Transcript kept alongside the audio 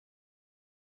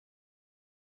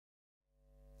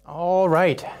All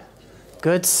right.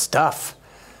 Good stuff.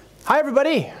 Hi,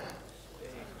 everybody.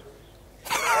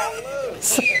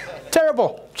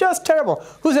 Terrible. Just terrible.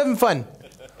 Who's having fun?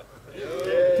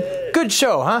 Good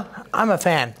show, huh? I'm a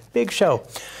fan. Big show.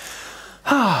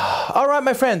 All right,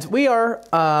 my friends. We are...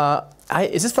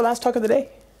 is this the last talk of the day?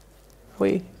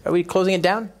 Are we closing it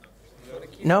down?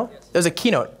 No? There's a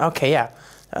keynote. Okay, yeah.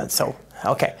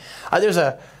 Okay.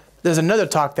 There's another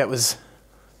talk that's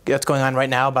going on right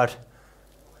now about,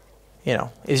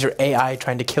 is your AI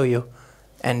trying to kill you?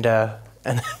 And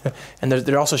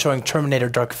they're also showing Terminator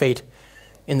Dark Fate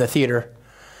in the theater.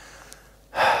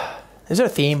 Is there a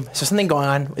theme? Is there something going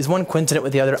on? Is one coincident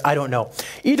with the other? I don't know.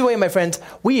 Either way, my friends,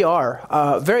 we're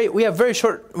very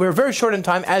short in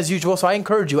time as usual, so I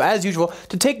encourage you, as usual,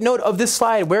 to take note of this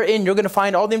slide wherein you're going to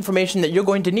find all the information that you're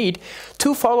going to need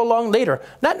to follow along later.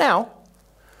 Not now.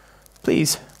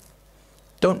 Please,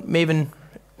 don't Maven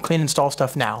clean install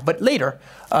stuff now, but later.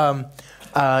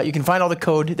 You can find all the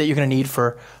code that you're going to need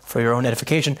for your own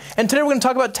edification. And today we're going to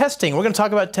talk about testing. We're going to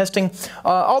talk about testing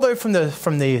all the way from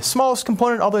the smallest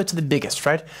component all the way to the biggest,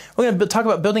 right? We're going to talk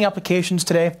about building applications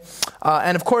today.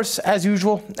 And of course, as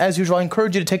usual, I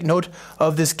encourage you to take note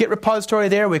of this Git repository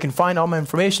there where you can find all my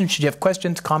information. Should you have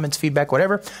questions, comments, feedback,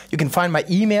 whatever. You can find my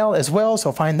email as well,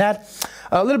 so find that.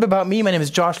 A little bit about me. My name is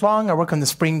Josh Long. I work on the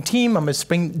Spring team. I'm a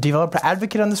Spring developer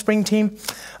advocate on the Spring team.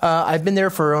 I've been there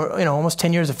for almost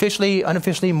 10 years officially,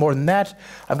 unofficially more than that.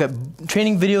 I've got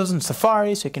training videos in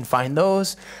Safari, so you can find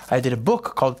those. I did a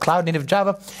book called Cloud Native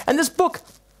Java, and this book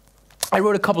I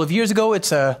wrote a couple of years ago.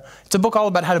 It's a book all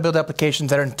about how to build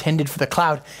applications that are intended for the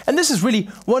cloud. And this is really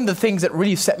one of the things that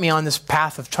really set me on this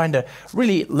path of trying to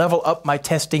really level up my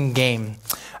testing game.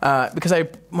 Because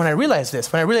when I realized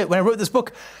this, when I wrote this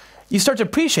book, you start to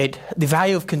appreciate the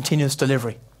value of continuous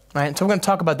delivery, right? So we're going to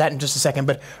talk about that in just a second.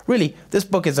 But really, this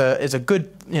book is a good,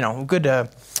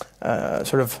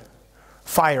 sort of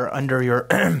fire under your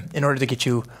in order to get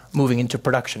you moving into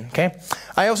production. Okay.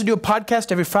 I also do a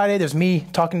podcast every Friday. There's me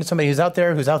talking to somebody who's out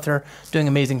there doing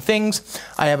amazing things.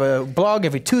 I have a blog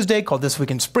every Tuesday called This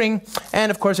Week in Spring,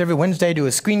 and of course every Wednesday I do a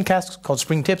screencast called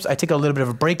Spring Tips. I take a little bit of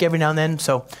a break every now and then,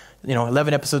 so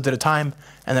 11 episodes at a time,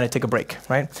 and then I take a break,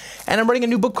 right? And I'm writing a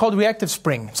new book called Reactive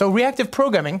Spring. So reactive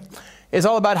programming is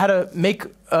all about how to make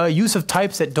use of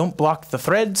types that don't block the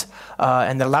threads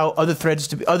and that allow other threads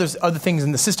to be other things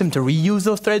in the system to reuse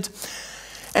those threads.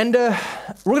 And we're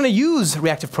going to use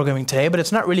reactive programming today, but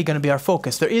it's not really going to be our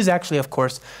focus. There is actually, of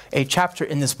course, a chapter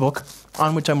in this book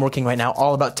on which I'm working right now,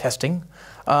 all about testing.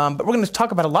 But we're going to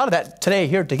talk about a lot of that today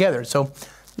here together. So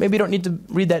maybe you don't need to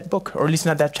read that book, or at least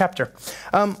not that chapter.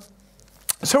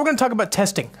 So we're going to talk about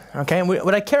testing, okay? And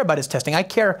what I care about is testing. I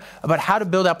care about how to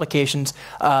build applications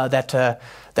that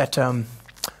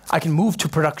I can move to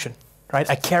production, right?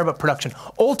 I care about production.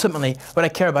 Ultimately, what I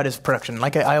care about is production.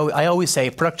 Like I always say,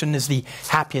 production is the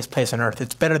happiest place on earth.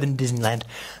 It's better than Disneyland.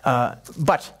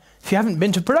 But if you haven't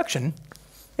been to production,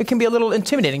 it can be a little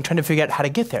intimidating trying to figure out how to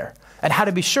get there and how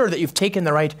to be sure that you've taken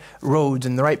the right roads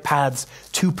and the right paths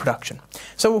to production.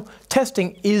 So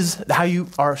testing is how you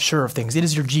are sure of things. It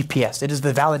is your GPS. It is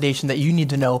the validation that you need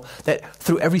to know that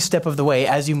through every step of the way,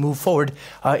 as you move forward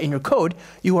in your code,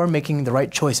 you are making the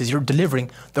right choices. You're delivering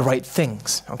the right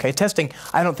things. Okay, testing,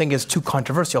 I don't think is too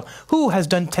controversial. Who has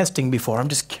done testing before? I'm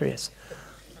just curious.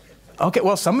 Okay,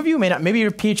 well, some of you may not. Maybe you're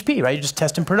PHP, right? You just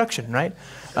test in production, right?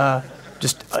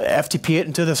 Just FTP it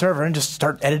into the server and just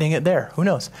start editing it there. Who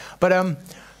knows? But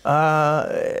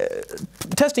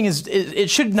testing it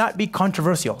should not be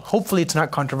controversial. Hopefully it's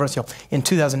not controversial in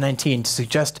 2019 to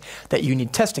suggest that you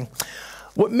need testing.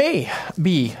 What may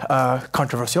be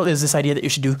controversial is this idea that you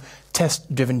should do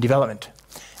test-driven development.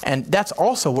 And that's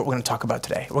also what we're going to talk about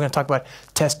today. We're going to talk about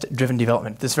test-driven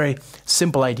development, this very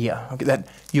simple idea, okay, that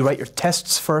you write your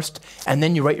tests first and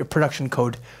then you write your production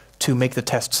code to make the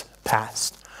tests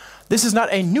pass. This is not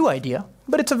a new idea,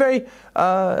 but it's a very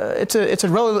it's a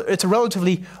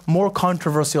relatively more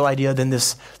controversial idea than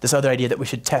this other idea that we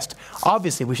should test.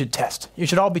 Obviously, we should test. You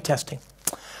should all be testing.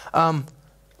 But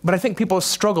I think people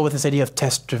struggle with this idea of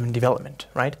test-driven development,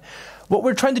 right? What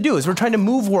we're trying to do is we're trying to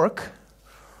move work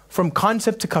from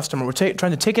concept to customer. We're trying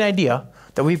to take an idea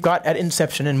that we've got at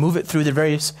inception and move it through the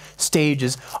various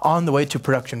stages on the way to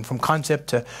production, from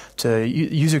concept to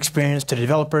user experience, to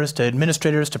developers, to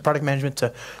administrators, to product management,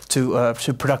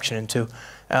 to production.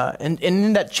 And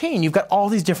in that chain, you've got all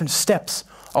these different steps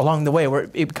along the way where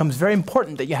it becomes very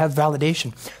important that you have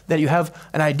validation, that you have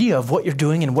an idea of what you're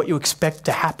doing and what you expect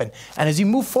to happen. And as you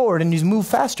move forward and you move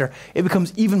faster, it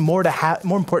becomes even more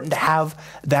important to have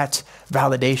that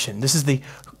validation. This is the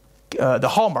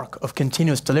hallmark of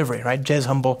continuous delivery, right? Jez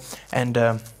Humble and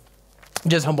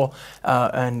Just humble.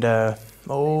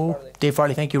 Dave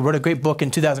Farley, thank you, wrote a great book in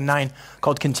 2009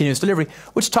 called Continuous Delivery,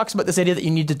 which talks about this idea that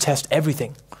you need to test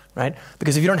everything, right?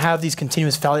 Because if you don't have these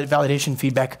continuous validation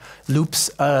feedback loops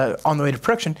on the way to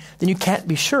production, then you can't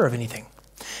be sure of anything.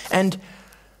 And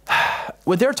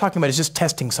what they're talking about is just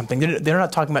testing something. They're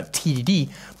not talking about TDD,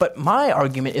 but my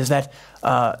argument is that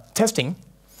testing,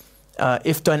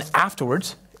 if done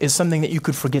afterwards, is something that you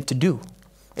could forget to do.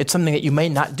 It's something that you may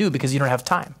not do because you don't have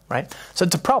time, right? So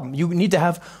it's a problem. You need to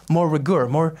have more rigor,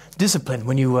 more discipline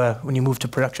when you move to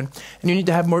production, and you need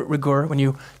to have more rigor when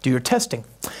you do your testing.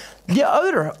 The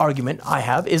other argument I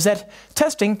have is that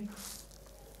testing,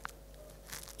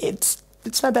 it's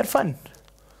not that fun.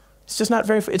 It's just not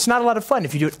very. It's not a lot of fun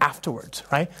if you do it afterwards,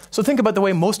 right? So think about the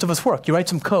way most of us work. You write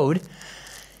some code,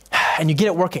 and you get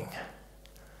it working,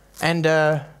 and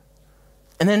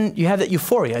then you have that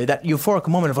euphoria, that euphoric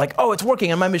moment of like, oh, it's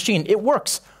working on my machine. It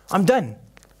works. I'm done.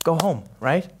 Go home,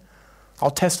 right?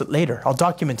 I'll test it later. I'll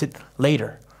document it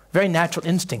later. Very natural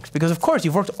instincts, because of course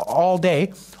you've worked all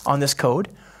day on this code,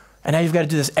 and now you've got to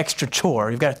do this extra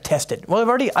chore. You've got to test it. Well,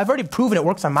 I've already proven it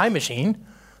works on my machine,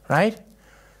 right?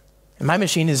 And my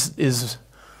machine is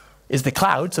the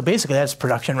cloud, so basically that's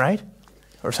production, right?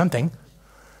 Or something.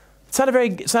 It's not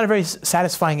a very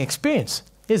satisfying experience,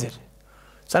 is it?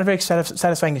 It's not a very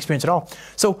satisfying experience at all.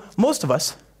 So most of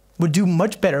us would do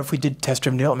much better if we did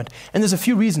test-driven development. And there's a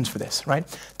few reasons for this, right?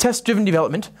 Test-driven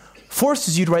development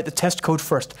forces you to write the test code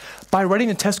first. By writing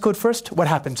the test code first, what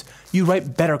happens? You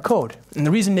write better code. And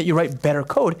the reason that you write better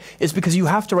code is because you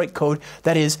have to write code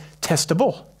that is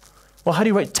testable. Well, how do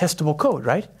you write testable code,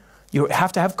 right? You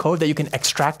have to have code that you can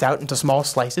extract out into small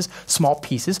slices, small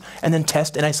pieces, and then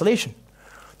test in isolation.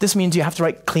 This means you have to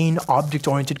write clean,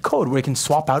 object-oriented code where you can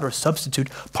swap out or substitute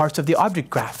parts of the object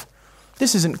graph.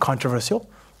 This isn't controversial.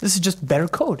 This is just better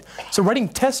code. So writing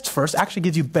tests first actually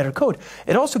gives you better code.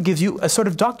 It also gives you a sort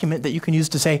of document that you can use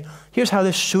to say, here's how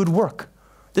this should work.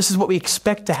 This is what we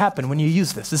expect to happen when you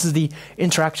use this. This is the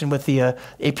interaction with the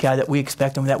API that we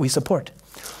expect and that we support.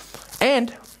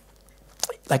 And,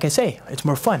 like I say, it's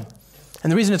more fun.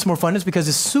 And the reason it's more fun is because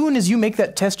as soon as you make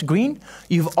that test green,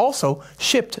 you've also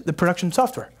shipped the production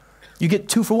software. You get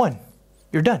 2 for 1.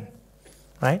 You're done,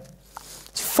 right?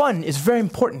 Fun is very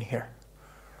important here.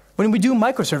 When we do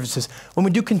microservices, when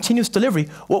we do continuous delivery,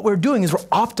 what we're doing is we're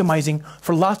optimizing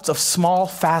for lots of small,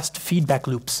 fast feedback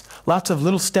loops, lots of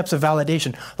little steps of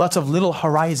validation, lots of little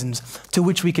horizons to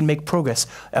which we can make progress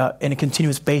in a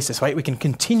continuous basis, right? We can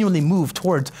continually move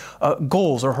towards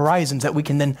goals or horizons that we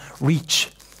can then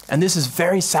reach. And this is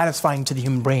very satisfying to the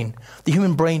human brain. The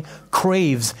human brain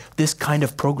craves this kind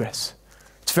of progress.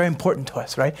 It's very important to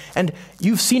us, right? And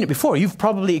you've seen it before. You've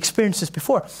probably experienced this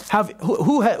before.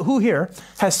 Who here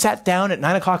has sat down at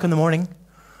 9 o'clock in the morning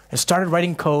and started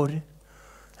writing code,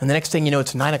 and the next thing you know,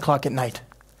 it's 9 o'clock at night,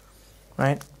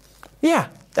 right? Yeah,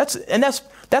 that's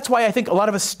why I think a lot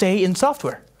of us stay in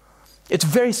software. It's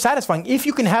very satisfying. If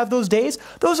you can have those days,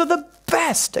 those are the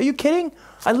best. Are you kidding?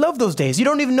 I love those days. You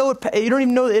don't even know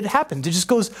it happens. It just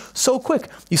goes so quick.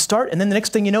 You start, and then the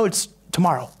next thing you know, it's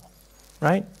tomorrow,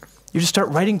 right? You just start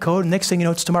writing code, and next thing you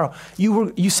know, it's tomorrow.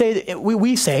 We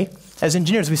say, as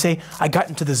engineers, we say, I got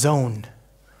into the zone.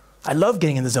 I love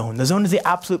getting in the zone. The zone is the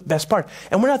absolute best part.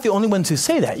 And we're not the only ones who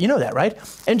say that. You know that, right?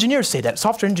 Engineers say that.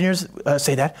 Software engineers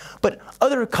say that. But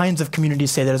other kinds of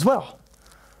communities say that as well.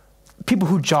 People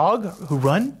who jog, who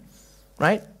run,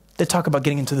 right? They talk about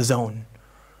getting into the zone.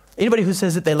 Anybody who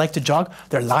says that they like to jog,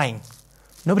 they're lying.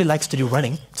 Nobody likes to do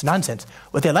running. It's nonsense.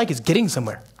 What they like is getting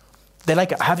somewhere. They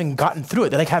like having gotten through it.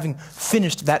 They like having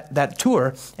finished that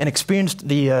tour and experienced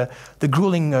the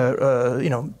grueling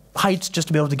heights just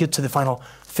to be able to get to the final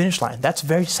finish line. That's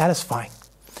very satisfying.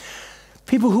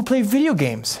 People who play video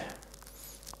games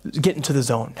get into the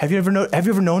zone. Have you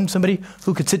ever known somebody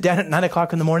who could sit down at 9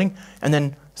 o'clock in the morning and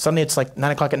then suddenly it's like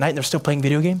 9 o'clock at night and they're still playing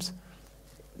video games?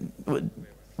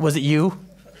 Was it you?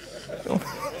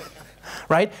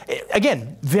 Right?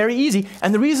 Again, very easy.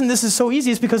 And the reason this is so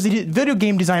easy is because the video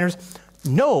game designers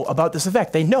know about this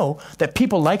effect. They know that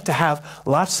people like to have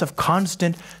lots of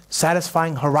constant,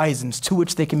 satisfying horizons to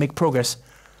which they can make progress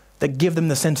that give them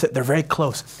the sense that they're very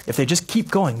close. If they just keep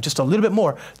going just a little bit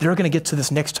more, they're going to get to this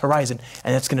next horizon,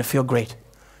 and it's going to feel great.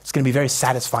 It's going to be very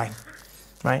satisfying,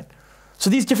 right? So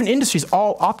these different industries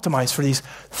all optimize for these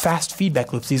fast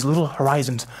feedback loops, these little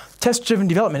horizons. Test-driven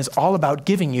development is all about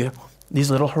giving you these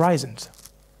little horizons.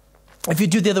 If you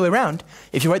do it the other way around,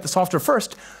 if you write the software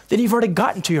first, then you've already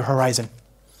gotten to your horizon.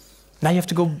 Now you have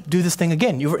to go do this thing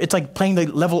again. It's like playing the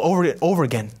level over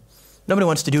again. Nobody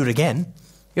wants to do it again.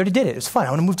 You already did it. It's fun. I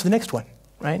want to move to the next one,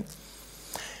 right?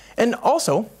 And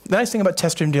also, the nice thing about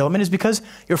test-driven development is because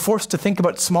you're forced to think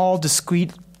about small,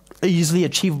 discrete, easily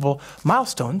achievable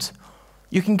milestones,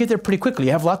 you can get there pretty quickly.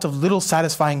 You have lots of little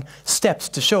satisfying steps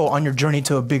to show on your journey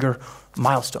to a bigger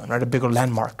milestone, right? A bigger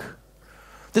landmark.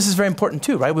 This is very important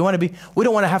too, right? We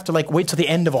don't want to have to like wait till the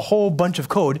end of a whole bunch of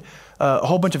code, a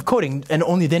whole bunch of coding, and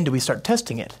only then do we start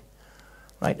testing it,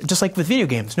 right? Just like with video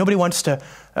games, nobody likes to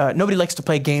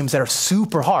play games that are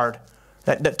super hard,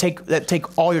 that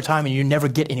take all your time and you never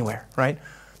get anywhere, right?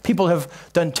 People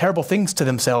have done terrible things to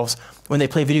themselves when they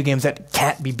play video games that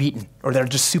can't be beaten or that are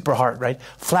just super hard, right?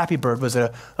 Flappy Bird was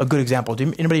a good example.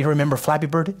 Anybody remember Flappy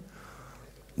Bird?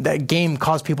 That game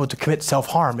caused people to commit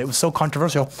self-harm. It was so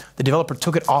controversial, the developer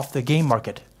took it off the game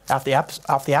market, off the app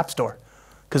store,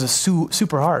 because it's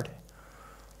super hard.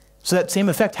 So that same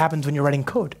effect happens when you're writing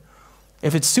code.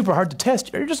 If it's super hard to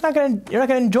test, you're not going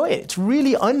to enjoy it. It's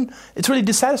really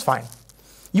dissatisfying.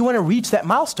 You want to reach that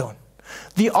milestone.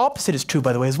 The opposite is true,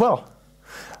 by the way, as well.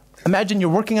 Imagine you're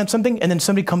working on something and then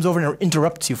somebody comes over and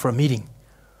interrupts you for a meeting.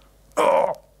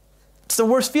 Oh, it's the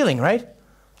worst feeling, right?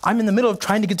 I'm in the middle of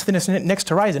trying to get to the next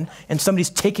horizon and somebody's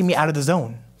taking me out of the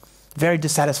zone. Very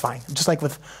dissatisfying. Just like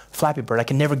with Flappy Bird, I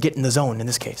can never get in the zone in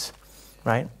this case,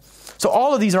 right? So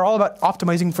all of these are all about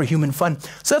optimizing for human fun.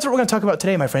 So that's what we're going to talk about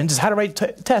today, my friends, is how to write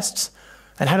tests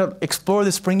and how to explore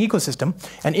the Spring ecosystem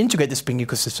and integrate the Spring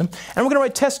ecosystem. And we're going to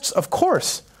write tests, of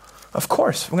course. Of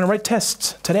course, we're going to write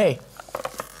tests today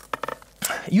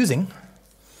using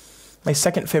my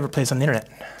second favorite place on the internet.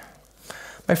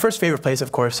 My first favorite place,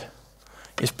 of course,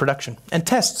 is production. And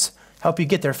tests help you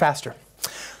get there faster.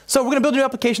 So we're going to build a new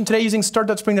application today using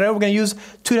start.spring.io. We're going to use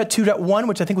 2.2.1,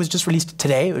 which I think was just released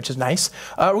today, which is nice.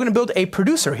 We're going to build a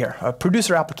producer here, a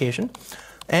producer application.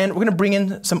 And we're going to bring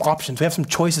in some options. We have some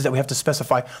choices that we have to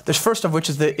specify. The first of which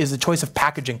is the choice of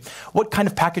packaging. What kind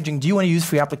of packaging do you want to use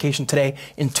for your application today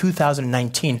in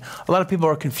 2019? A lot of people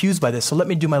are confused by this, so let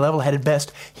me do my level-headed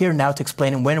best here now to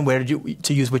explain when and where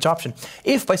to use which option.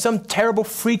 If by some terrible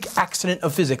freak accident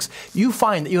of physics you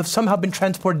find that you have somehow been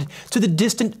transported to the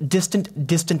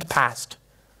distant past,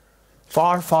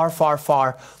 far, far, far,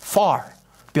 far, far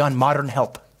beyond modern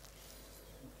help,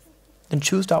 then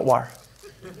choose .war.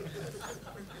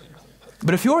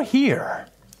 But if you're here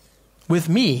with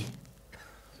me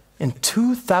in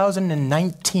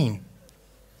 2019,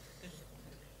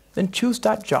 then choose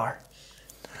 .jar.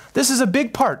 This is a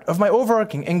big part of my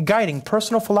overarching and guiding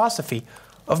personal philosophy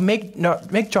of make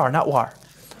jar, not war.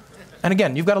 And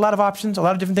again, you've got a lot of options, a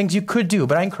lot of different things you could do,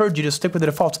 but I encourage you to stick with the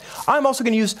defaults. I'm also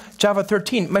going to use Java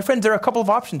 13. My friends, there are a couple of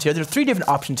options here. There are 3 different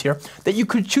options here that you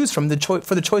could choose from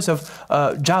for the choice of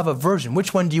Java version.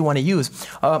 Which one do you want to use?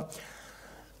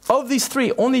 Of these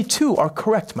 3, only 2 are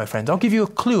correct, my friends. I'll give you a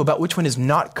clue about which one is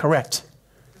not correct.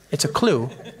 It's a clue.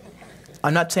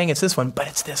 I'm not saying it's this one, but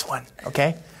it's this one,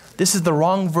 okay? This is the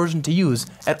wrong version to use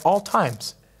at all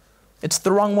times. It's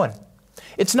the wrong one.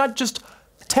 It's not just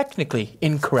technically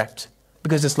incorrect,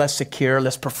 because it's less secure,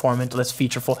 less performant, less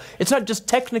featureful. It's not just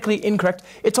technically incorrect,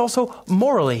 it's also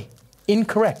morally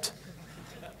incorrect.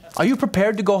 Are you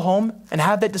prepared to go home and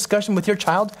have that discussion with your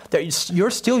child that you're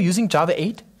still using Java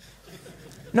 8?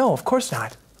 No, of course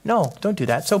not. No, don't do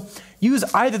that. So use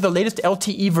either the latest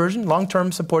LTE version,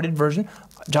 long-term supported version,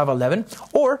 Java 11,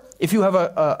 or if you have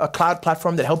a cloud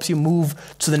platform that helps you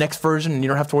move to the next version and you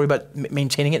don't have to worry about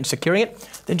maintaining it and securing it,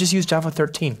 then just use Java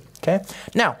 13, okay?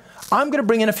 Now, I'm going to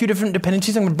bring in a few different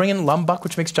dependencies. I'm going to bring in Lombok,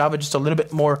 which makes Java just a little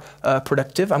bit more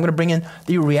productive. I'm going to bring in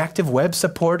the reactive web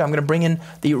support. I'm going to bring in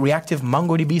the reactive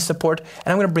MongoDB support, and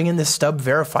I'm going to bring in this stub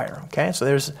verifier, okay? So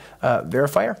there's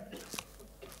verifier.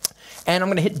 And I'm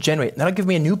going to hit generate. And that'll give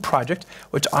me a new project,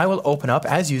 which I will open up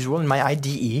as usual in my IDE.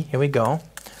 Here we go.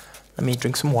 Let me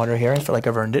drink some water here. I feel like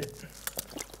I've earned it.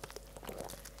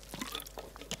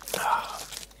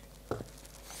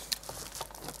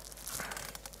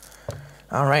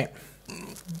 All right.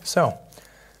 So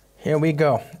here we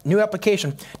go. New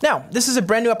application. Now, this is a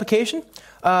brand new application.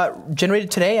 Generated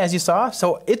today, as you saw.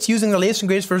 So it's using the latest and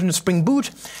greatest version of Spring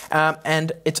Boot,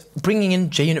 and it's bringing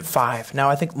in JUnit 5. Now,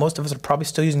 I think most of us are probably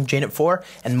still using JUnit 4,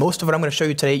 and most of what I'm going to show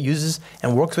you today uses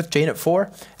and works with JUnit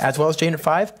 4 as well as JUnit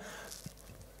 5.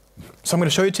 So I'm going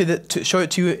to show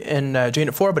it to you in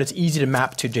JUnit 4, but it's easy to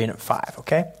map to JUnit 5.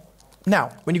 Okay.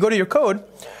 Now, when you go to your code,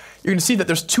 you're going to see that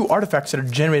there's 2 artifacts that are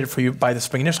generated for you by the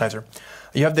Spring Initializer.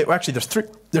 You have actually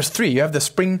there's three. You have the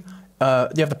Spring. You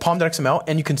have the pom.xml,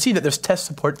 and you can see that there's test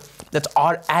support that's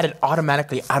added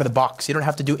automatically out of the box. You don't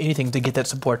have to do anything to get that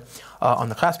support on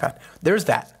the class path. There's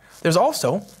that. There's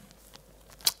also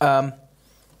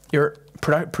your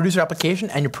producer application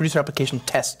and your producer application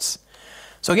tests.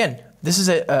 So again, This is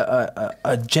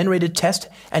a generated test,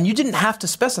 and you didn't have to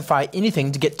specify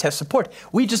anything to get test support.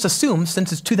 We just assume,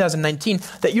 since it's 2019,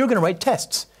 that you're going to write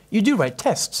tests. You do write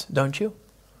tests, don't you?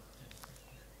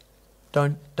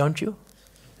 Don't you?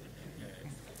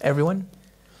 Everyone?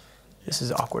 This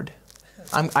is awkward.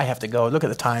 I have to go. Look at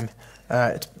the time.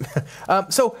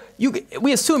 So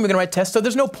we assume you're going to write tests, so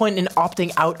there's no point in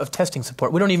opting out of testing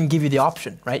support. We don't even give you the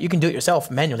option, right? You can do it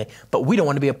yourself manually, but we don't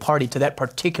want to be a party to that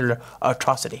particular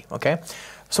atrocity, okay?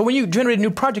 So when you generate a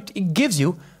new project, it gives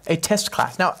you a test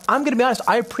class. Now, I'm going to be honest,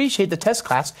 I appreciate the test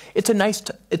class. It's a nice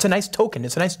token.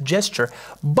 It's a nice gesture,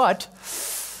 but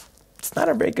it's not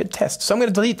a very good test. So I'm going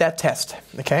to delete that test,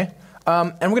 okay?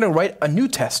 And we're going to write a new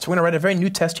test. We're going to write a very new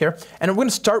test here, and we're going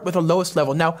to start with the lowest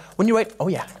level. Now, when you write,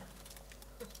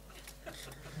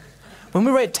 when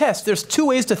we write tests, there's two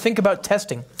ways to think about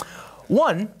testing.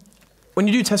 One, when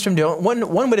you do test from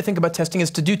one way to think about testing is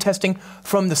to do testing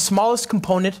from the smallest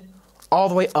component all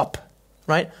the way up,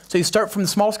 right? So you start from the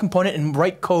smallest component and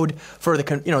write code for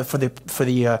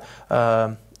the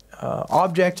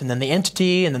object, and then the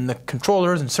entity, and then the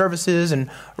controllers and services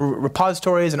and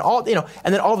repositories and all,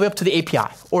 and then all the way up to the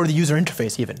API or the user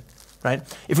interface even, right?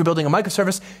 If you're building a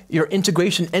microservice, your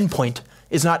integration endpoint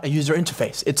is not a user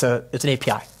interface; it's an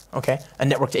API. Okay, a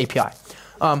networked API.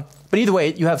 But either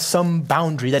way, you have some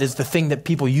boundary that is the thing that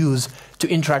people use to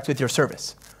interact with your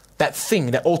service. That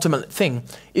thing, that ultimate thing,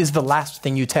 is the last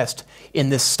thing you test in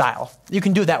this style. You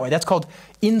can do it that way. That's called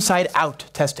inside-out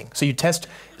testing. So you test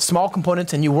small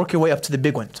components and you work your way up to the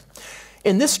big ones.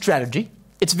 In this strategy,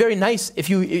 it's very nice if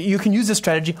you can use this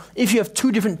strategy if you have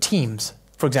two different teams,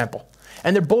 for example.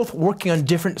 And they're both working on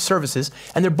different services,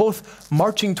 and they're both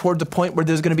marching toward the point where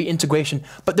there's going to be integration,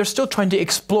 but they're still trying to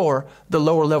explore the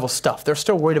lower level stuff. They're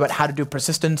still worried about how to do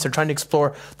persistence. They're trying to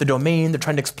explore the domain. They're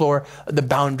trying to explore the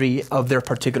boundary of their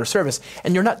particular service.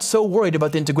 And you're not so worried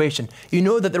about the integration. You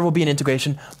know that there will be an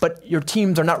integration, but your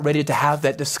teams are not ready to have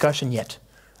that discussion yet.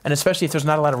 And especially if there's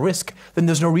not a lot of risk, then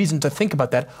there's no reason to think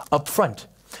about that up front.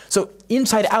 So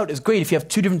inside out is great if you have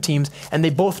two different teams and they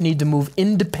both need to move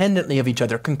independently of each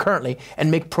other concurrently and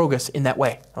make progress in that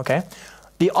way, okay?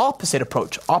 The opposite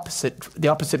approach, the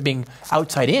opposite being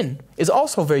outside in, is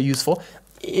also very useful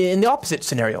in the opposite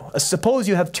scenario. Suppose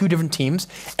you have two different teams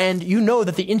and you know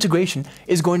that the integration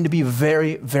is going to be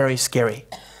very, very scary.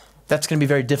 That's going to be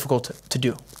very difficult to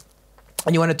do.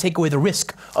 And you want to take away the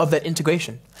risk of that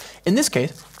integration. In this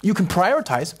case, you can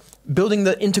prioritize building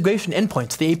the integration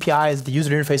endpoints, the APIs, the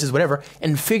user interfaces, whatever,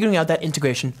 and figuring out that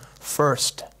integration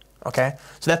first, okay?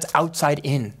 So that's outside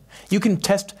in. You can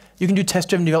do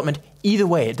test-driven development either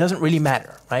way. It doesn't really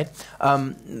matter, right?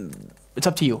 It's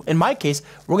up to you. In my case,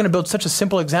 we're going to build such a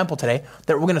simple example today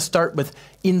that we're going to start with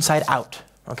inside out,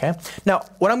 okay? Now,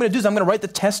 what I'm going to do is I'm going to write the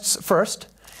tests first,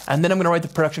 and then I'm going to write the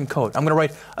production code. I'm going to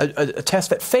write a test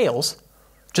that fails,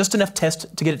 just enough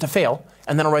test to get it to fail,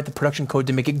 and then I'll write the production code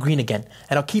to make it green again.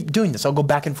 And I'll keep doing this. I'll go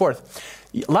back and forth.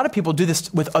 A lot of people do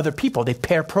this with other people. They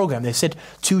pair program. They sit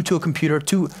two to a computer,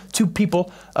 two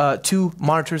people, two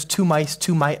monitors, two mice,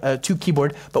 two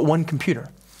keyboard, but one computer.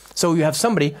 So you have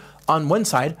somebody on one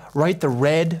side write the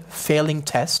red failing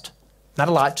test, not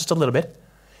a lot, just a little bit,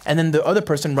 and then the other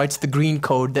person writes the green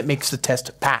code that makes the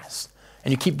test pass.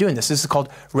 And you keep doing this. This is called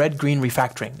red-green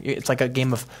refactoring. It's like a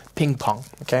game of ping pong,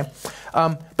 okay?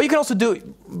 But you can also do it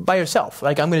by yourself.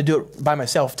 Like I'm going to do it by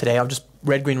myself today. I'll just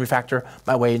red-green refactor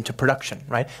my way into production,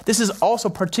 right? This is also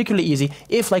particularly easy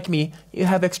if, like me, you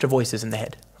have extra voices in the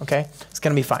head, okay? It's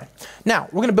going to be fine. Now,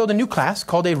 we're going to build a new class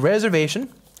called a reservation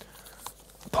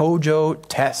Pojo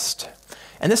test.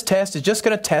 And this test is just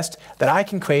going to test that I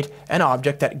can create an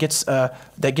object that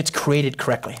gets created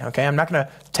correctly. Okay, I'm not going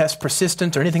to test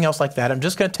persistence or anything else like that. I'm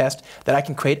just going to test that I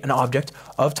can create an object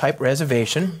of type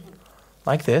reservation,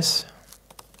 like this,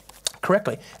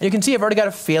 correctly. And you can see I've already got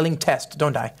a failing test,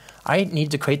 don't I? I need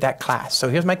to create that class. So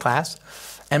here's my class,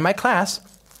 and my class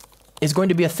is going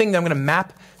to be a thing that I'm going to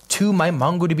map to my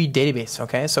MongoDB database,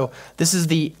 okay? So this is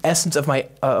the essence of my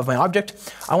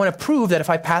object. I want to prove that if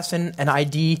I pass in an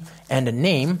ID and a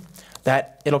name,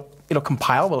 that it'll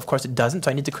compile. Well, of course it doesn't,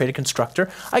 so I need to create a constructor.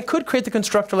 I could create the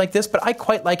constructor like this, but I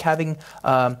quite like having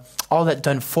all that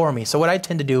done for me. So what I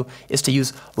tend to do is to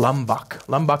use Lombok.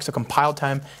 Lombok's a compile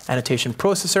time annotation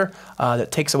processor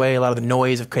that takes away a lot of the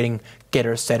noise of creating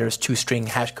getters, setters, toString,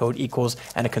 hash code, equals,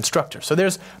 and a constructor. So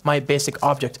there's my basic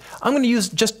object. I'm going to use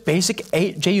just basic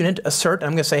JUnit assert. And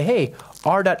I'm going to say, hey,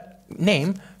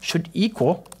 r.name should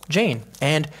equal Jane.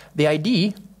 And the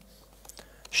ID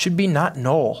should be not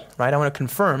null, right? I want to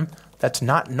confirm that's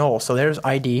not null. So there's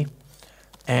ID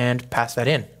and pass that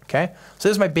in, okay? So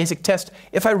this is my basic test.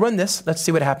 If I run this, let's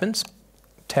see what happens.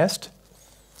 Test.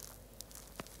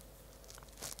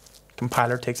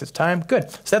 Compiler takes its time. Good.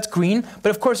 So that's green.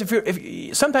 But of course,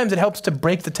 sometimes it helps to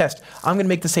break the test. I'm going to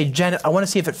make this say Janet. I want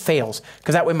to see if it fails,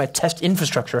 because that way my test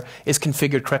infrastructure is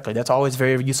configured correctly. That's always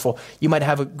very, very useful. You might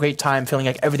have a great time feeling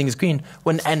like everything is green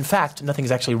when, in fact, nothing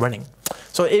is actually running.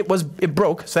 So it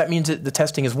broke. So that means that the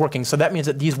testing is working. So that means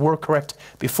that these were correct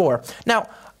before. Now,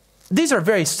 these are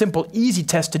very simple, easy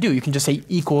tests to do. You can just say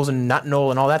equals and not null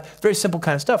and all that. Very simple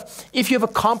kind of stuff. If you have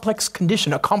a complex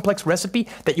condition, a complex recipe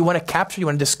that you want to capture, you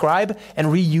want to describe and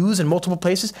reuse in multiple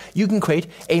places, you can create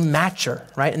a matcher,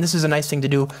 right? And this is a nice thing to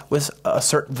do with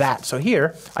assert that. So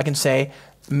here, I can say,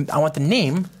 I want the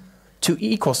name to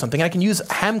equal something. I can use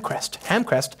Hamcrest.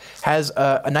 Hamcrest has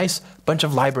a nice bunch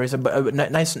of libraries, a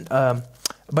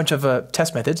bunch of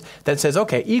test methods that says,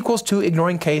 okay, equals to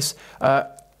ignoring case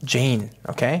Jane,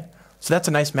 okay? So that's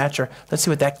a nice matcher. Let's see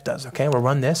what that does, okay? We'll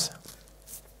run this.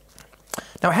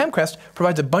 Now, Hamcrest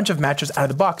provides a bunch of matchers out of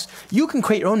the box. You can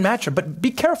create your own matcher, but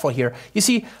be careful here. You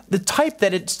see, the type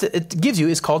that it gives you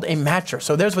is called a matcher.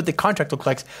 So there's what the contract looks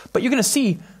like. But you're going to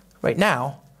see right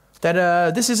now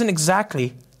that this isn't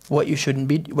exactly what you should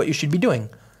be doing.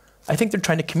 I think they're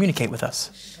trying to communicate with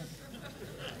us.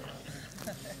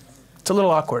 It's a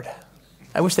little awkward.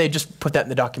 I wish they had just put that in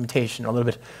the documentation a little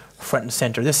bit front and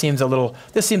center. This seems a little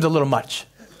much.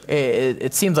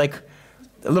 It seems like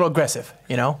a little aggressive,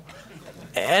 you know?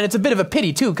 And it's a bit of a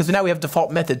pity, too, because now we have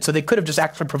default methods, so they could have just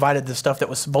actually provided the stuff that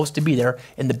was supposed to be there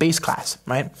in the base class,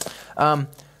 right?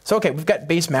 So, okay, we've got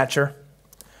base matcher.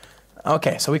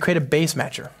 Okay, so we create a base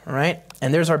matcher, all right?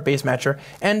 And there's our base matcher.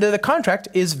 And the contract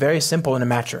is very simple in a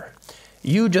matcher.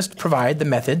 You just provide the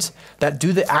methods that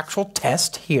do the actual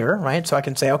test here, right? So I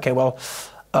can say, okay, well,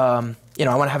 you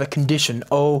know, I want to have a condition,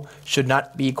 O should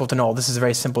not be equal to null. This is a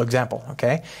very simple example,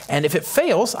 okay? And if it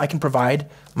fails, I can provide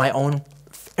my own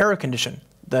error condition.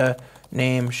 The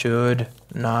name should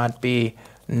not be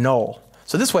null.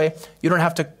 So this way, you don't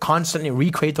have to constantly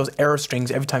recreate those error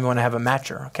strings every time you want to have a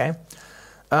matcher, okay?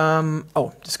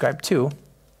 Oh, describe to.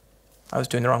 I was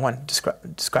doing the wrong one.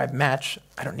 Describe match.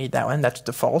 I don't need that one. That's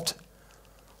default.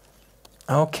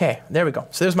 Okay, there we go.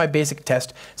 So there's my basic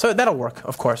test. So that'll work,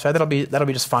 of course. Right? That'll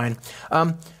be just fine.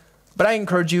 But I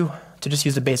encourage you to just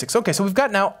use the basics. Okay, so we've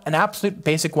got now an absolute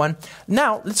basic one.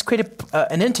 Now let's create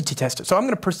an entity test. So I'm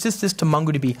going to persist this to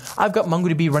MongoDB. I've got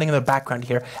MongoDB running in the background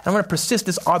here, and I'm going to persist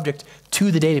this object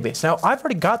to the database. Now I've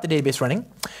already got the database running,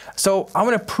 so I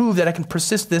want to prove that I can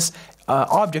persist this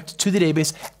object to the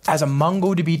database as a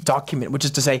MongoDB document, which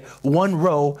is to say one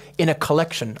row in a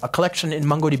collection. A collection in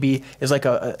MongoDB is like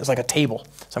a table.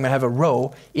 So I'm going to have a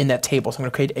row in that table. So I'm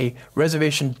going to create a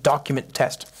reservation document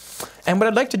test. And what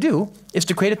I'd like to do is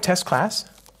to create a test class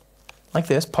like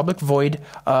this, public void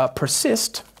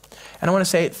persist. And I want to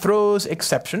say throws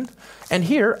exception. And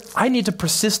here I need to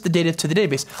persist the data to the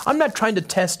database. I'm not trying to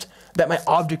test that my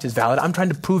object is valid. I'm trying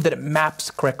to prove that it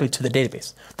maps correctly to the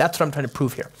database. That's what I'm trying to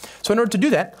prove here. So in order to do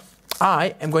that,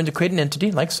 I am going to create an entity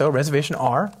like so, reservation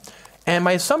R. And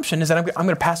my assumption is that I'm going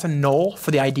to pass a null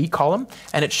for the ID column,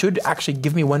 and it should actually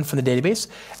give me one from the database.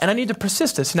 And I need to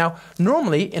persist this. Now,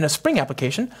 normally in a Spring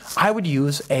application, I would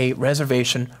use a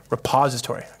reservation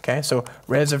repository. Okay, so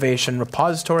reservation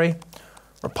repository.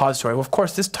 Well, of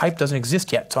course, this type doesn't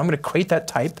exist yet. So I'm going to create that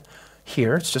type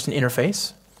here. It's just an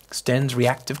interface. Extends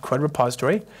reactive CRUD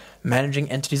repository, managing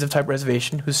entities of type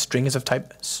reservation whose string is of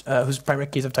type, whose primary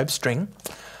key is of type string.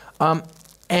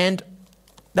 And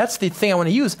that's the thing I want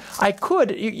to use. I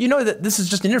could, you know that this is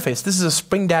just an interface. This is a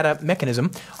Spring Data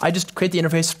mechanism. I just create the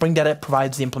interface. Spring Data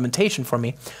provides the implementation for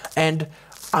me. And,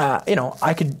 you know,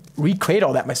 I could recreate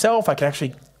all that myself. I could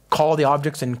actually call the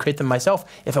objects and create them myself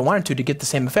if I wanted to get the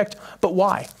same effect. But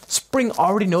why? Spring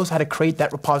already knows how to create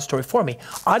that repository for me.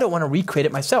 I don't want to recreate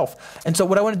it myself. And so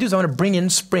what I want to do is I want to bring in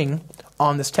Spring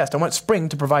on this test. I want Spring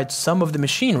to provide some of the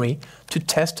machinery to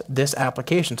test this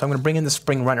application. So I'm going to bring in the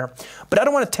Spring runner. But I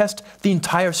don't want to test the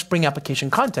entire Spring application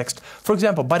context. For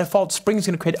example, by default, Spring is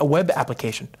going to create a web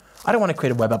application. I don't want to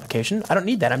create a web application. I don't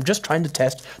need that. I'm just trying to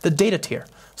test the data tier.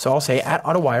 So I'll say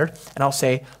 @AutoWired, and I'll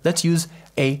say, let's use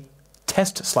a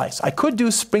test slice. I could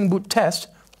do Spring Boot test,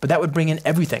 but that would bring in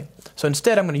everything. So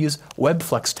instead, I'm going to use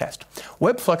WebFlux test.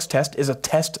 WebFlux test is a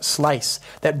test slice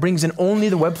that brings in only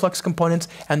the WebFlux components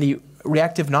and the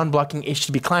reactive non-blocking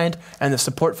HTTP client and the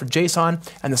support for JSON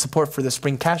and the support for the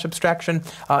Spring Cache abstraction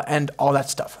and all that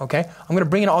stuff, okay? I'm going to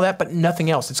bring in all that, but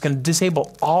nothing else. It's going to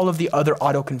disable all of the other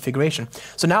auto configuration.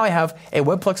 So now I have a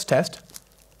WebFlux test.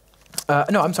 I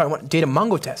want data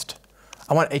Mongo test.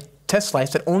 I want a test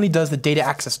slice that only does the data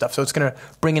access stuff. So it's going to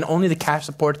bring in only the cache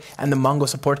support and the Mongo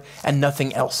support and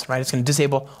nothing else, right? It's going to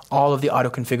disable all of the auto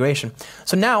configuration.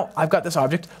 So now I've got this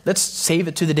object. Let's save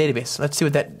it to the database. Let's see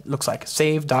what that looks like.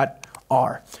 Save.rr.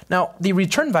 R. Now, the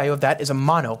return value of that is a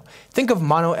mono. Think of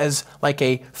mono as like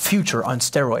a future on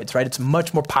steroids, right? It's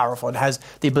much more powerful. It has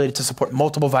the ability to support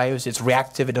multiple values. It's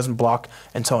reactive. It doesn't block,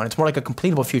 and so on. It's more like a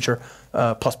completable future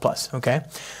 ++, okay?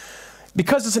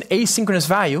 Because it's an asynchronous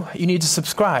value, you need to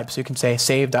subscribe. So you can say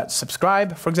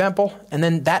save.subscribe, for example, and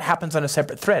then that happens on a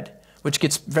separate thread, which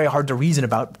gets very hard to reason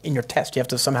about in your test. You have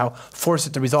to somehow force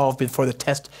it to resolve before the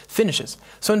test finishes.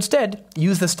 So instead,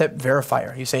 use the step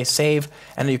verifier. You say save,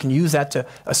 and you can use that to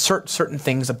assert certain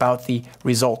things about the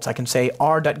results. I can say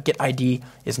r.getID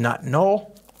is not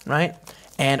null, right?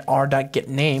 And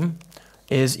r.getName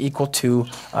is equal to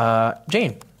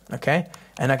Jane, okay?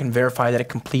 And I can verify that it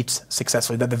completes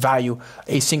successfully, that the value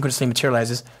asynchronously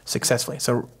materializes successfully.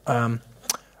 So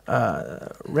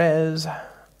res...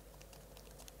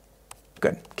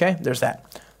 Good, okay, there's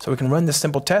that. So we can run this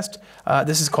simple test.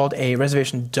 This is called a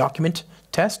reservation document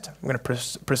test. I'm going to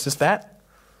persist that.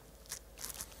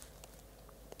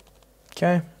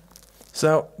 Okay,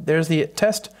 so there's the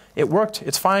test. It worked,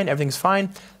 it's fine, everything's fine.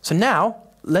 So now,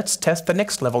 let's test the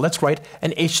next level. Let's write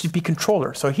an HTTP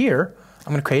controller. So here,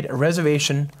 I'm going to create a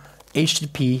reservation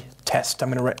HTTP test.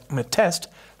 I'm going to test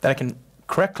that I can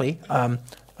correctly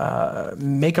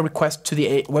make a request to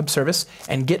the web service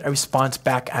and get a response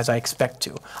back as I expect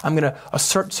to. I'm going to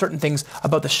assert certain things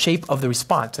about the shape of the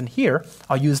response. And here,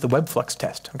 I'll use the web flux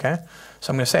test, okay?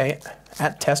 So I'm going to say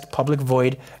 @test public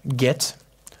void get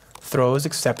throws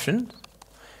exception.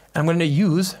 And I'm going to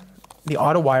use the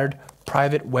auto-wired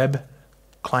private web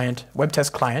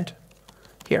test client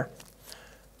here.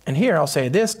 And here, I'll say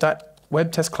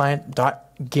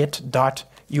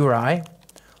this.webtestclient.get.uri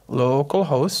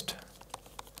localhost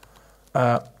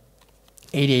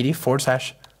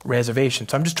 8080/reservation.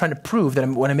 So I'm just trying to prove that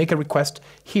when I make a request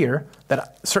here,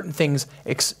 that certain things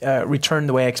return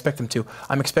the way I expect them to.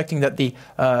 I'm expecting that the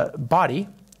body,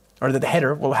 or that the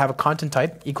header, will have a content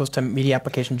type equals to media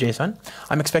application JSON.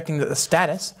 I'm expecting that the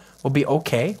status will be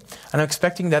OK. And I'm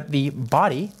expecting that the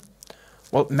body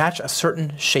will match a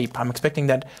certain shape. I'm expecting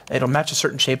that it'll match a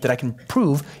certain shape that I can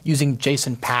prove using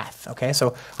JSON path. Okay,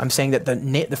 so I'm saying that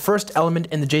the first element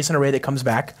in the JSON array that comes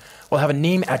back will have a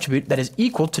name attribute that is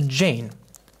equal to Jane,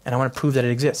 and I want to prove that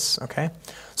it exists. Okay,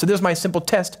 so there's my simple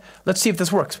test. Let's see if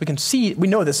this works. We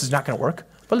know this is not going to work,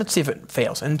 but let's see if it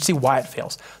fails and see why it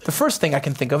fails. The first thing I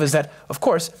can think of is that, of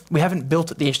course, we haven't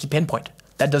built the HTTP endpoint.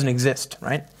 That doesn't exist,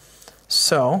 right?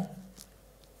 So,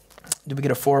 did we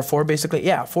get a 404 basically?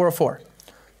 Yeah, 404.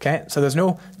 Okay, so there's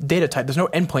no data type, there's no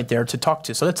endpoint there to talk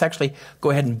to. So let's actually go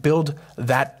ahead and build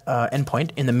that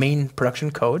endpoint in the main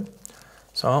production code.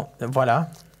 So voila.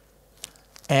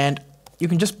 And you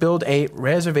can just build a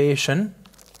reservation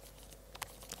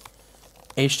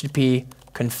HTTP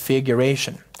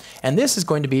configuration. And this is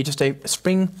going to be just a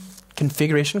Spring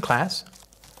configuration class,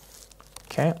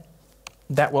 okay,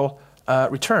 that will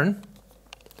return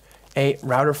a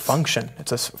router function.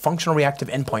 It's a functional reactive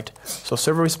endpoint. So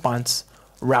server response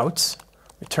routes,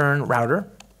 return router,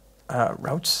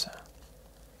 routes.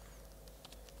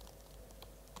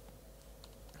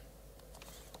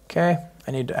 Okay,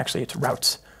 it's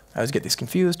routes. I always get these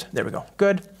confused. There we go,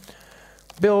 good.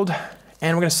 Build,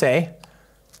 and we're gonna say,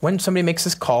 when somebody makes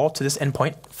this call to this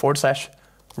endpoint,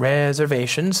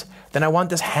 /reservations, then I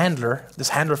want this handler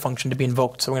function to be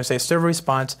invoked. So we're gonna say server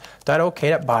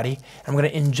response.ok.body, and I'm gonna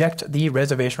inject the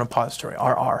reservation repository,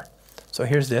 RR. So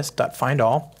here's this,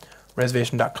 .findAll,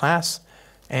 reservation.class,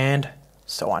 and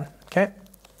so on. Okay,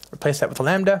 replace that with a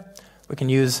lambda. We can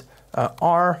use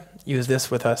R, use this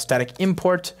with a static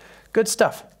import. Good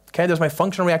stuff. Okay, there's my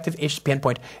functional reactive HTTP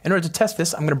endpoint. In order to test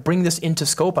this, I'm going to bring this into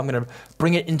scope. I'm going to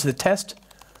bring it into the test.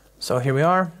 So here we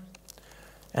are,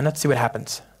 and let's see what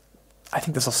happens. I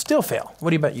think this will still fail.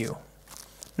 What about you?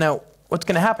 Now, what's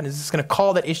going to happen is it's going to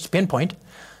call that HTTP endpoint,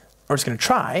 or it's going to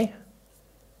try,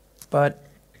 but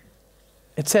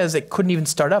it says it couldn't even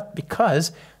start up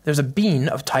because there's a bean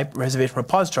of type reservation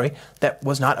repository that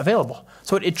was not available.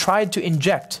 So it tried to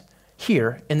inject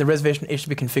here in the reservation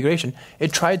HTTP configuration,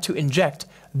 it tried to inject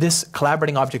this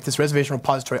collaborating object, this reservation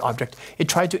repository object. It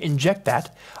tried to inject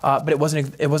that, but it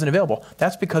wasn't available.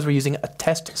 That's because we're using a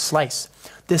test slice.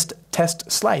 This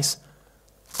test slice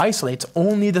isolates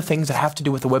only the things that have to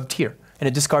do with the web tier, and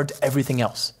it discards everything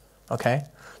else. Okay?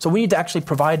 So we need to actually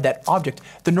provide that object.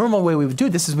 The normal way we would do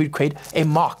this is we'd create a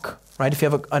mock, right? If you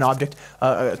have an object,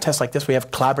 a test like this, where you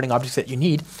have collaborating objects that you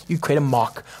need, you create a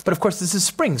mock. But of course, this is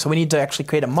Spring, so we need to actually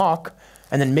create a mock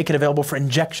and then make it available for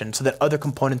injection so that other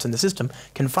components in the system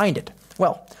can find it.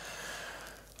 Well,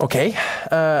 okay,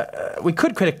 we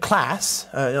could create a class,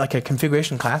 like a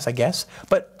configuration class, I guess.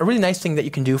 But a really nice thing that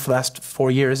you can do for the last 4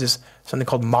 years is something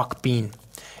called mock bean.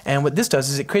 And what this does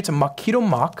is it creates a Mockito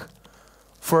mock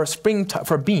for a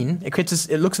bean, it creates this,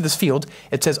 it looks at this field,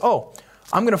 it says, oh,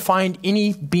 I'm going to find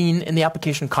any bean in the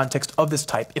application context of this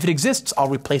type. If it exists, I'll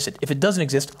replace it. If it doesn't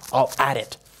exist, I'll add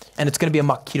it. And it's going to be a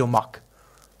Mockito mock.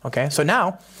 Okay, so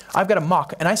now I've got a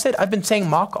mock. And I said, I've been saying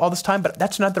mock all this time, but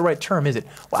that's not the right term, is it?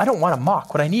 Well, I don't want a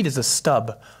mock. What I need is a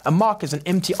stub. A mock is an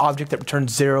empty object that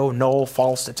returns 0, null,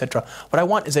 false, etc. What I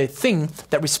want is a thing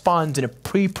that responds in a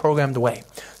pre-programmed way.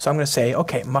 So I'm going to say,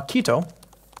 okay,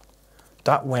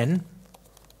 Mockito.when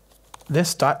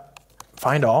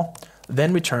this.findAll,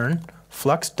 then return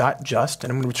flux.just,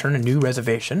 and I'm going to return a new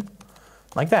reservation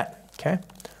like that. Okay,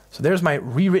 so there's my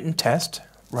rewritten test.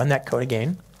 Run that code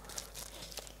again.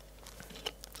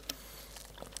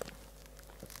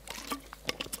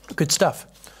 Good stuff.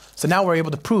 So now we're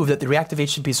able to prove that the reactive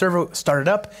HTTP server started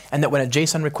up, and that when a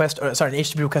JSON request, or sorry, an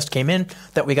HTTP request came in,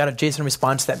 that we got a JSON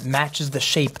response that matches the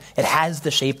shape. It has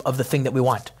the shape of the thing that we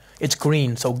want. It's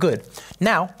green, so good.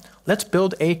 Now let's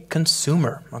build a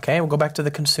consumer. Okay, we'll go back to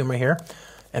the consumer here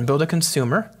and build a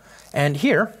consumer. And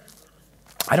here,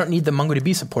 I don't need the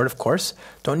MongoDB support, of course.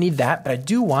 Don't need that, but I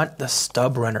do want the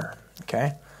stub runner.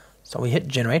 Okay, so we hit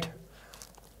generate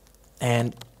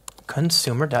and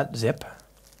consumer.zip.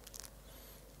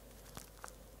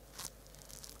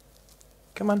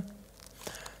 Come on.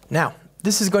 Now,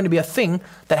 this is going to be a thing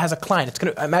that has a client. It's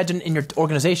going to, imagine in your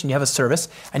organization you have a service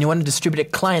and you want to distribute a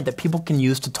client that people can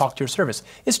use to talk to your service.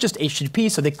 It's just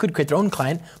HTTP, so they could create their own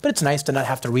client, but it's nice to not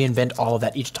have to reinvent all of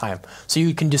that each time. So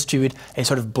you can distribute a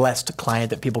sort of blessed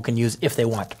client that people can use if they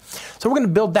want. So we're going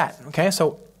to build that. Okay,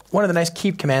 so one of the nice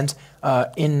keep commands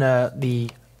in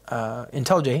the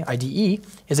IntelliJ IDE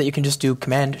is that you can just do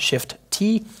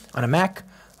Command-Shift-T on a Mac,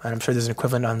 and I'm sure there's an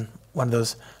equivalent on one of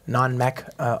those non-Mac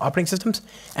operating systems,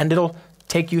 and it'll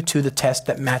take you to the test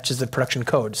that matches the production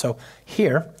code. So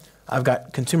here, I've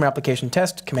got consumer application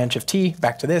test, Command-Shift-T,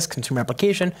 back to this, consumer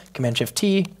application,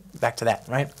 Command-Shift-T, back to that,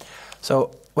 right?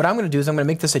 So what I'm going to do is I'm going to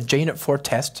make this a JUnit 4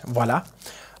 test, voila,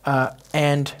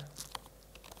 and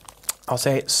I'll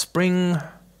say Spring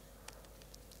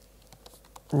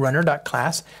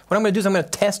runner.class. What I'm going to do is I'm going to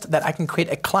test that I can create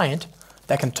a client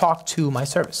that can talk to my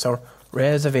service. So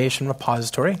reservation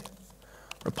repository,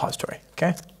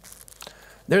 okay?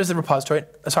 There's the repository,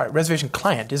 sorry, reservation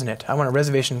client, isn't it? I want a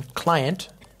reservation client,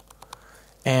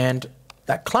 and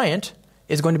that client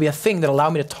is going to be a thing that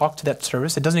allows me to talk to that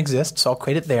service. It doesn't exist, so I'll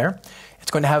create it there.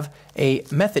 It's going to have a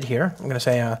method here. I'm going to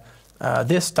say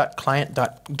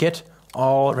this.client.get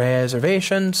all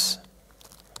reservations.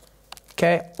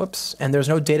 Okay, whoops, and there's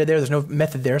no data there, there's no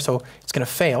method there, so it's going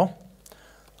to fail.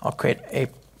 I'll create a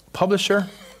publisher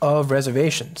of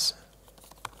reservations,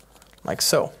 like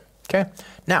so. Okay,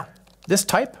 now this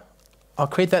type, I'll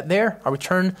create that there. I'll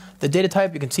return the data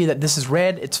type. You can see that this is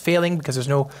red. It's failing because there's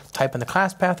no type in the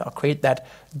class path. I'll create that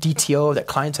DTO, that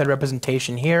client-side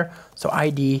representation here. So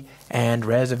ID and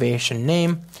reservation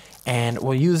name, and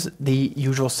we'll use the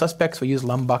usual suspects. We'll use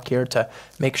Lumbach here to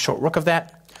make short work of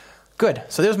that. Good.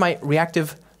 So there's my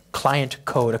reactive client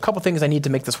code. A couple things I need to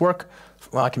make this work.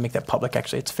 Well, I can make that public,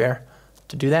 actually. It's fair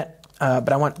to do that.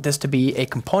 But I want this to be a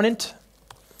component,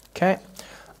 okay?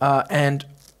 And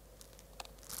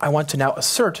I want to now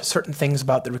assert certain things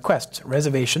about the request.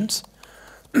 Reservations,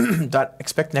 dot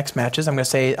expect next matches. I'm going to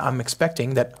say I'm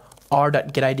expecting that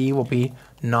r.getID will be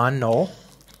non-null,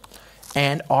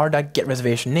 and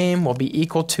r.getReservationName will be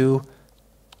equal to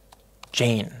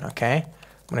Jane, okay?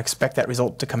 I'm going to expect that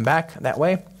result to come back that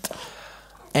way.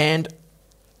 And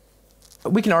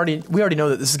we already know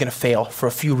that this is going to fail for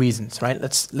a few reasons, right?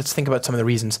 Let's think about some of the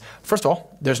reasons. First of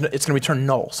all, it's going to return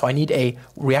null. So I need a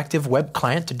reactive web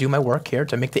client to do my work here,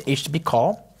 to make the HTTP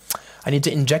call. I need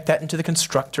to inject that into the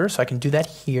constructor, so I can do that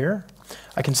here.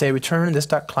 I can say return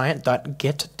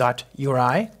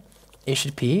this.client.get.uri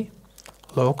HTTP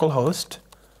localhost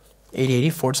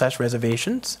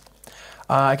 8080/reservations.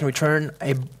 I can return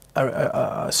a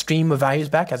stream of values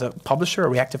back as a publisher, a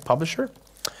reactive publisher.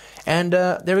 And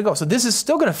there we go. So this is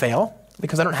still going to fail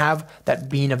because I don't have that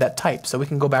bean of that type. So we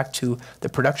can go back to the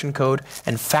production code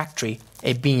and factory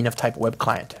a bean of type web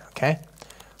client. Okay,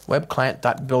 web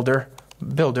client.builder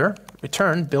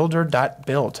return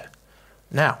builder.build.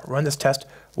 Now run this test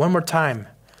one more time.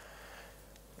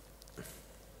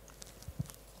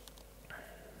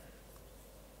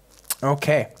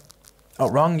 Okay. Oh,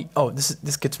 wrong. Oh,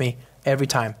 this gets me every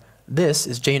time. This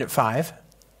is JUnit 5.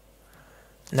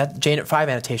 And that JUnit 5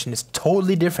 annotation is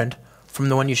totally different from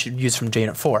the one you should use from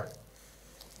JUnit 4.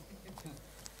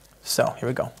 So here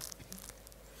we go.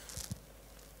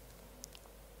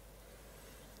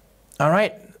 All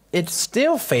right, it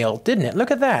still failed, didn't it?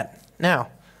 Look at that. Now,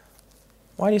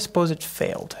 why do you suppose it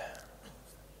failed?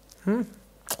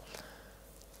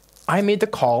 I made the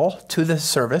call to the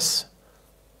service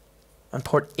on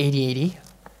port 8080,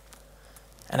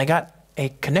 and I got a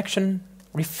connection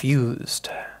refused.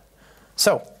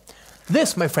 So,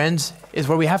 this, my friends, is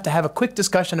where we have to have a quick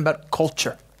discussion about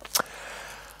culture.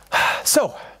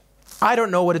 So, I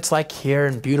don't know what it's like here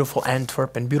in beautiful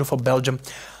Antwerp and beautiful Belgium,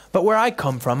 but where I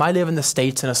come from, I live in the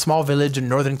States in a small village in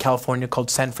Northern California called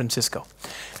San Francisco.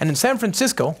 And in San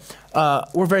Francisco,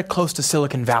 we're very close to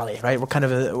Silicon Valley, right? We're kind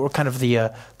of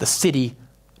the city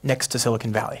next to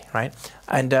Silicon Valley, right?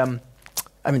 And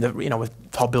I mean,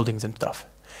 with tall buildings and stuff.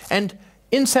 And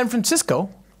in San Francisco,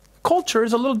 culture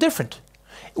is a little different.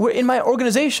 We're in my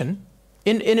organization,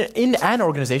 in an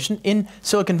organization in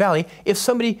Silicon Valley, if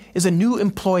somebody is a new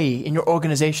employee in your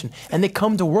organization and they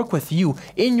come to work with you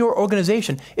in your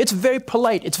organization, it's very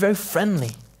polite, it's very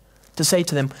friendly to say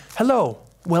to them, hello,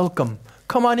 welcome,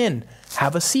 come on in,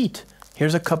 have a seat,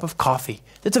 here's a cup of coffee.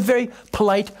 It's a very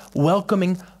polite,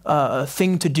 welcoming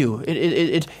thing to do.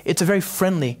 It's a very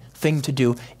friendly thing to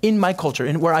do in my culture,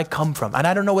 in where I come from. And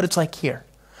I don't know what it's like here.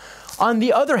 On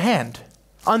the other hand,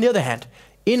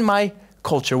 in my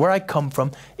culture, where I come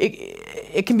from,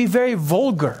 it can be very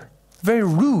vulgar, very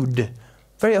rude,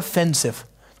 very offensive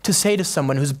to say to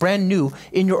someone who's brand new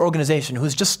in your organization,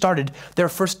 who's just started their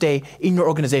first day in your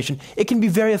organization, it can be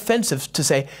very offensive to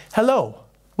say, hello,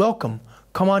 welcome,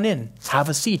 come on in, have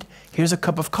a seat, here's a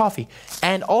cup of coffee.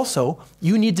 And also,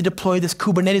 you need to deploy this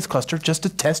Kubernetes cluster just to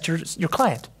test your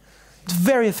client. It's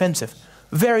very offensive,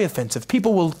 very offensive.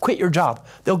 People will quit your job.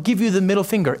 They'll give you the middle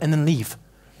finger and then leave.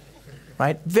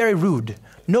 Right? Very rude.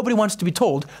 Nobody wants to be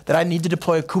told that I need to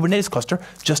deploy a Kubernetes cluster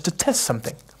just to test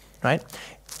something, right?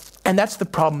 And that's the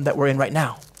problem that we're in right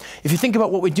now. If you think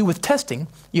about what we do with testing,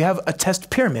 you have a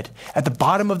test pyramid. At the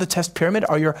bottom of the test pyramid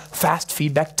are your fast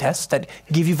feedback tests that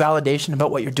give you validation about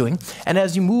what you're doing. And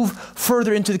as you move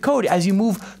further into the code, as you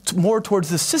move more towards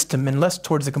the system and less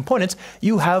towards the components,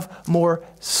 you have more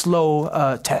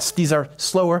slow tests. These are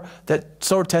slower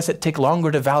tests that take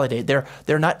longer to validate.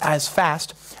 They're not as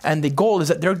fast. And the goal is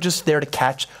that they're just there to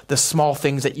catch the small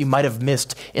things that you might have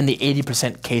missed in the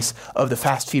 80% case of the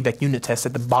fast feedback unit test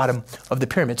at the bottom of the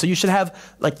pyramid. So you should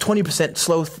have like 20%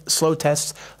 slow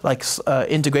tests, like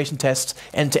integration tests,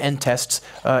 end-to-end tests,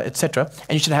 etc.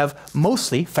 And you should have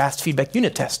mostly fast feedback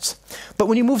unit tests. But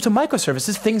when you move to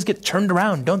microservices, things get turned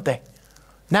around, don't they?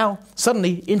 Now,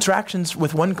 suddenly, interactions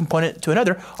with one component to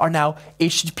another are now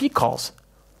HTTP calls.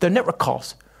 They're network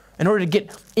calls. In order to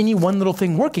get any one little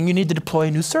thing working, you need to deploy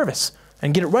a new service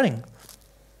and get it running.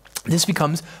 This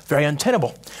becomes very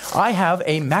untenable. I have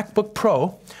a MacBook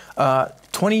Pro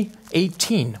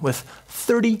 2018 with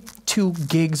 32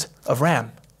 gigs of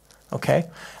RAM, okay?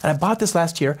 And I bought this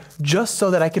last year just so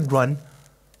that I could run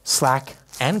Slack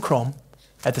and Chrome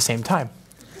at the same time.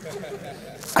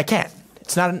 I can't.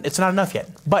 It's not enough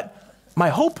yet. But my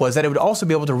hope was that it would also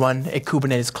be able to run a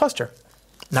Kubernetes cluster.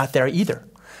 Not there either.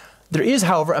 There is,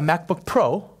 however, a Mac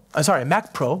Pro with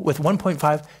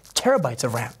 1.5 terabytes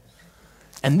of RAM.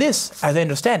 And this, as I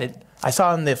understand it, I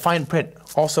saw in the fine print,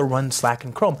 also runs Slack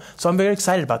and Chrome. So I'm very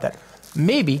excited about that.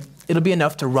 Maybe it'll be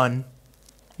enough to run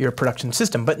your production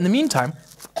system. But in the meantime,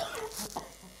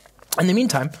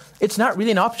 it's not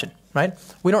really an option, right?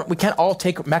 We can't all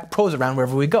take Mac Pros around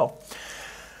wherever we go,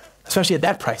 especially at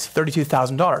that price,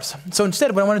 $32,000. So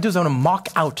instead, what I want to do is I want to mock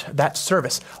out that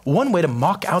service. One way to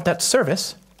mock out that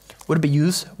service would be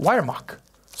use wiremock.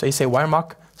 So you say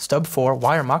wiremock stub4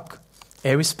 wiremock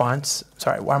a response,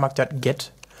 wiremock.get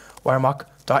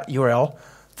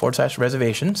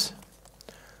wiremock.url/reservations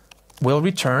will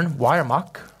return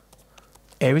wiremock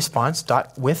a response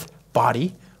with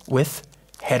body, with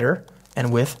header,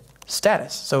 and with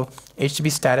status. So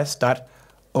HTTP status dot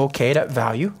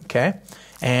OK.value, okay?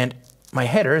 And my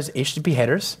header is HTTP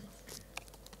headers.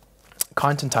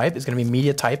 Content type is going to be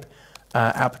media type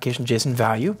application JSON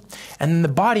value. And then the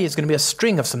body is going to be a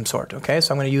string of some sort, okay?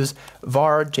 So I'm going to use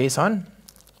var JSON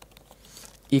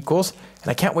equals, and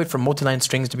I can't wait for multi-line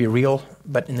strings to be real,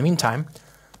 but in the meantime,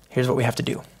 here's what we have to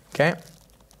do, okay?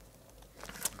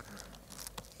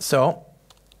 So,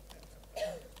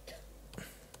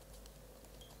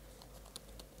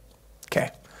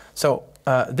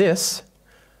 this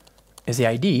is the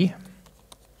ID,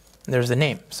 and there's the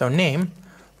name. So name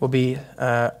will be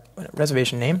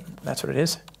reservation name, that's what it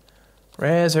is.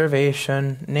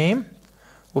 Reservation name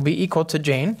will be equal to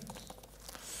Jane,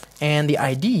 and the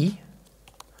ID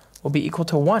will be equal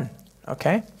to 1,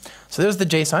 okay? So there's the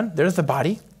JSON, there's the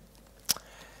body,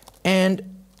 and,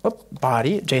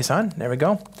 body, JSON, there we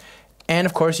go. And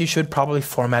of course, you should probably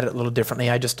format it a little differently.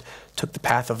 I just took the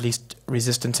path of least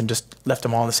resistance and just left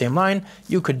them all on the same line.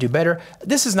 You could do better.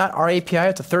 This is not our API.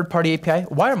 It's a third-party API.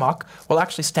 WireMock will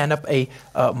actually stand up a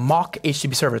mock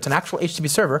HTTP server. It's an actual HTTP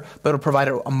server, but it'll provide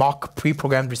a mock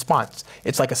pre-programmed response.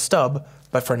 It's like a stub,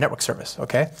 but for a network service,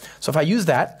 okay? So if I use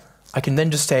that, I can then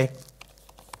just say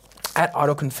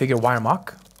 @autoconfigure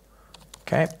WireMock,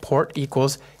 okay, port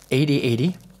equals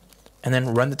 8080, and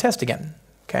then run the test again,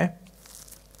 okay?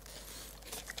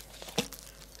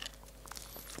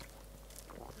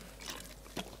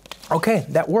 Okay,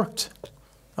 that worked.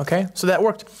 Okay, so that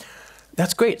worked.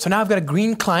 That's great. So now I've got a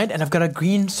green client and I've got a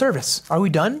green service. Are we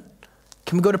done?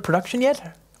 Can we go to production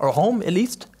yet? Or home, at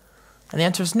least? And the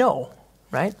answer is no,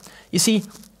 right? You see,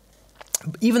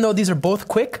 even though these are both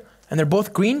quick and they're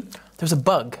both green, there's a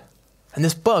bug. And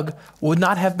this bug would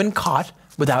not have been caught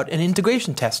without an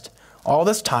integration test. All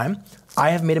this time, I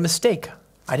have made a mistake.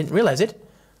 I didn't realize it,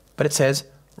 but it says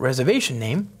reservation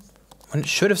name when it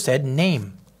should have said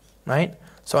name, right?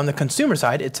 So on the consumer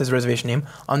side, it says reservation name.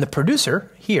 On the producer,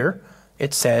 here,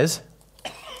 it says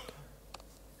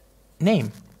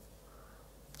name.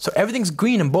 So everything's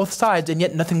green on both sides, and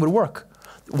yet nothing would work.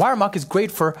 WireMock is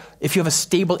great for if you have a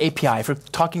stable API. If you're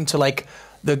talking to like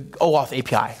the OAuth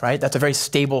API, right? That's a very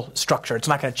stable structure. It's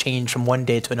not going to change from one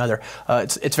day to another.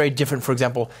 It's very different, for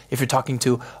example, if you're talking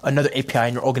to another API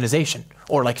in your organization,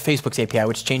 or like Facebook's API,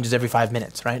 which changes every 5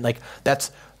 minutes, right? Like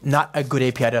that's not a good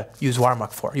API to use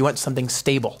WireMock for. You want something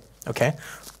stable, okay?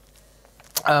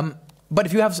 But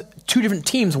if you have two different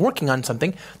teams working on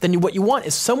something, then what you want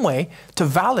is some way to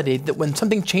validate that when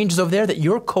something changes over there, that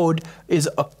your code is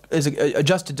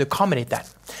adjusted to accommodate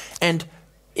that. And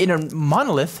in a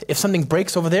monolith, if something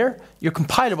breaks over there, your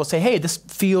compiler will say, hey, this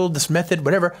field, this method,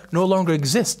 whatever, no longer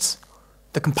exists.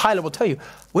 The compiler will tell you.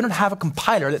 We don't have a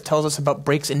compiler that tells us about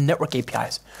breaks in network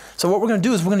APIs. So what we're going to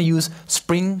do is we're going to use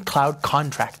Spring Cloud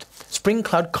Contract. Spring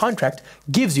Cloud Contract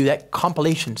gives you that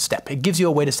compilation step. It gives you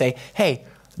a way to say, hey,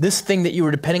 this thing that you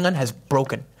were depending on has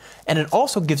broken. And it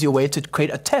also gives you a way to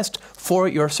create a test for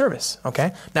your service,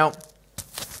 okay? Now,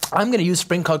 I'm going to use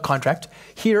Spring Cloud Contract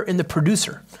here in the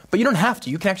producer. But you don't have to.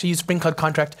 You can actually use Spring Cloud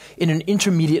Contract in an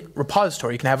intermediate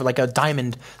repository. You can have like a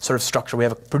diamond sort of structure. We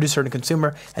have a producer and a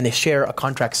consumer, and they share a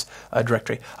contracts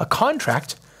directory. A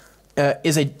contract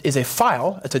is a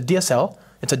file. It's a DSL.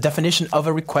 It's a definition of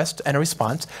a request and a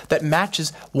response that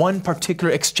matches one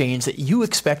particular exchange that you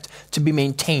expect to be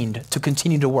maintained to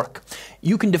continue to work.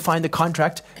 You can define the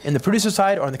contract in the producer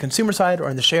side or on the consumer side or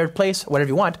in the shared place, whatever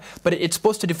you want, but it's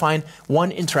supposed to define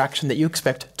one interaction that you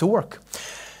expect to work.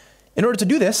 In order to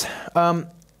do this,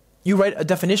 you write a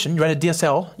definition, you write a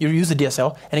DSL, you use a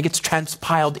DSL, and it gets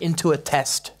transpiled into a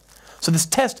test. So this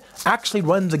test actually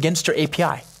runs against your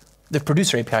API, the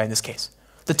producer API in this case.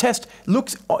 The test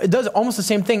it does almost the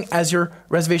same thing as your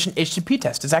reservation HTTP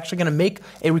test. It's actually going to make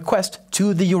a request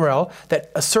to the URL that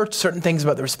asserts certain things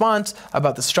about the response,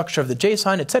 about the structure of the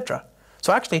JSON, etc.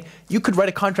 So actually, you could write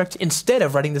a contract instead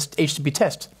of writing this HTTP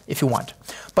test if you want.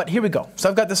 But here we go. So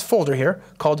I've got this folder here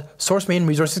called Source Main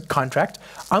Resources Contract.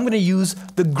 I'm going to use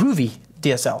the Groovy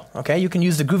DSL. Okay, you can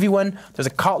use the Groovy one. There's a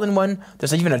Kotlin one.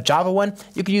 There's even a Java one.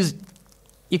 You could use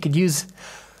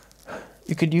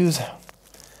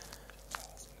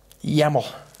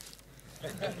YAML.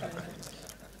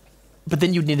 But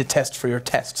then you'd need a test for your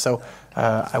test, so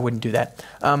I wouldn't do that.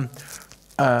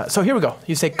 So here we go.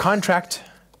 You say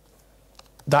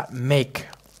contract.make.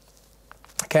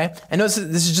 Okay? And notice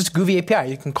this is just Groovy API.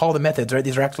 You can call the methods, right?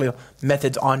 These are actually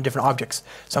methods on different objects.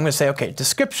 So I'm going to say, okay,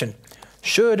 description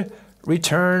should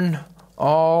return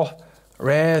all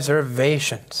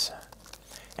reservations.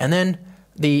 And then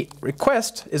the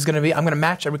request is going to be, I'm going to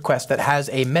match a request that has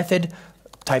a method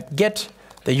type get.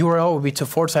 The URL will be to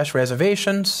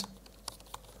 /reservations.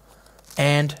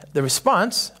 And the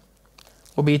response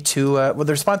will be to, the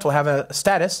response will have a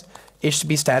status,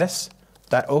 HTTP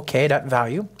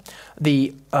status.ok.value.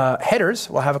 The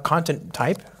headers will have a content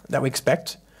type that we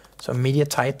expect. So media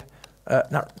type,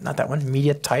 not that one,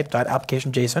 media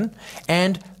type.application.json.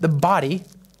 And the body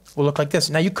will look like this.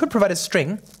 Now you could provide a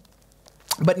string,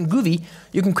 but in Groovy,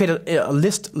 you can create a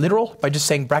list literal by just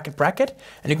saying bracket bracket,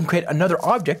 and you can create another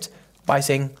object by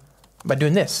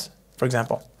doing this, for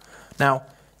example. Now,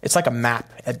 it's like a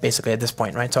map basically at this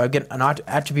point, right? So I get an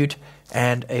attribute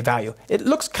and a value. It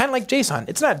looks kind of like JSON.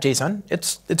 It's not JSON.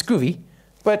 It's Groovy,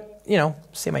 but you know,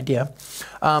 same idea.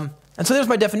 And so there's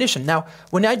my definition. Now,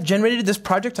 when I generated this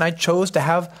project and I chose to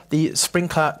have the Spring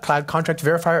Cloud Contract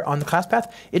verifier on the class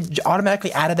path, it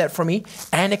automatically added that for me,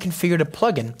 and it configured a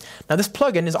plugin. Now, this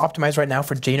plugin is optimized right now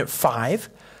for JUnit 5.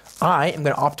 I am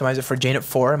going to optimize it for JUnit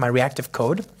 4 in my reactive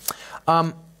code.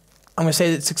 I'm going to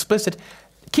say that it's explicit.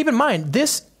 Keep in mind,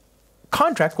 this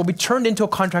contract will be turned into a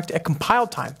contract at compile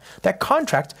time. That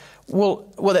contract will,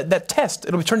 that test,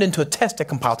 it'll be turned into a test at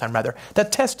compile time, rather.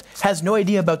 That test has no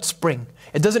idea about Spring.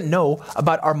 It doesn't know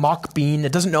about our mock bean.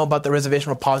 It doesn't know about the reservation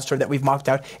repository that we've mocked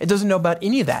out. It doesn't know about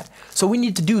any of that. So we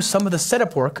need to do some of the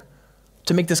setup work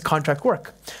to make this contract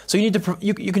work. So you need to,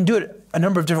 you can do it a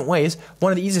number of different ways.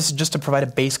 One of the easiest is just to provide a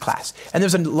base class. And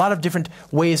there's a lot of different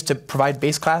ways to provide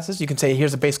base classes. You can say,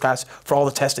 here's a base class for all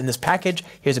the tests in this package.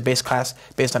 Here's a base class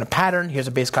based on a pattern. Here's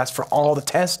a base class for all the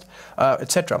tests,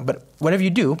 etc. But whatever you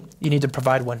do, you need to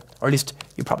provide one, or at least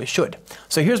you probably should.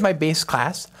 So here's my base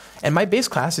class. And my base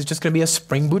class is just going to be a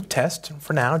Spring Boot test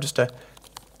for now, just to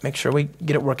make sure we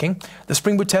get it working. The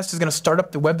Spring Boot test is going to start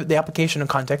up the application in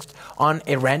context on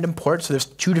a random port. So there's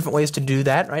two different ways to do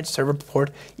that, right? Server port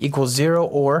equals 0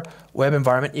 or web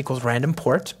environment equals random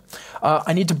port.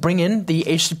 I need to bring in the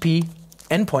HTTP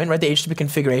endpoint, right? The HTTP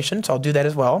configuration. So I'll do that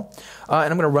as well.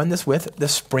 And I'm going to run this with the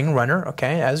Spring runner,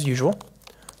 okay, as usual.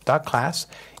 .class.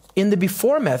 In the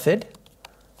before method,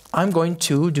 I'm going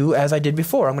to do as I did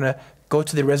before. I'm going to go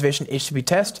to the reservation HTTP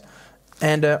test,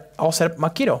 and I'll set up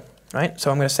Mockito. Right,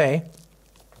 so I'm going to say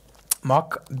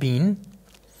mock bean,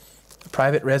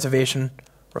 private reservation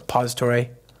repository.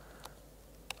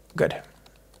 Good.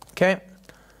 Okay,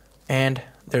 and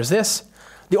there's this.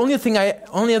 The only other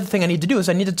thing I need to do is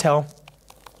I need to tell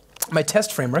my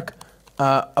test framework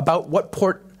about what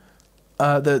port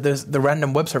the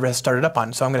random web server has started up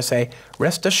on. So I'm going to say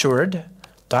rest assured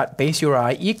 .base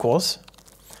URI equals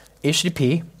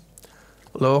HTTP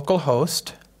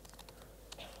localhost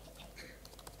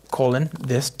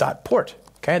this dot port.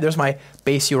 Okay, there's my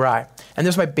base URI. And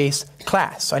there's my base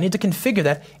class. So I need to configure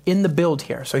that in the build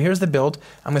here. So here's the build.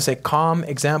 I'm going to say com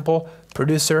example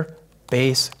producer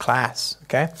base class.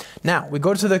 Okay. Now we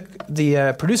go to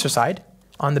the producer side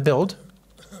on the build.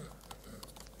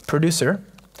 Producer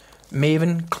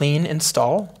maven clean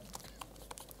install.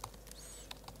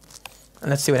 And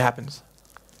let's see what happens.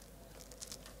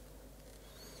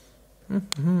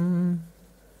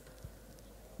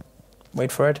 Wait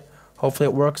for it. Hopefully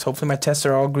it works. Hopefully my tests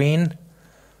are all green.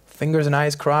 Fingers and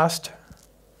eyes crossed.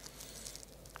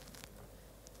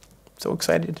 So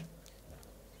excited.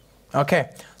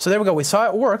 Okay, so there we go. We saw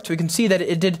it worked. We can see that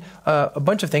it did a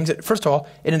bunch of things. First of all,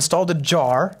 it installed a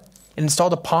jar. It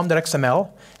installed a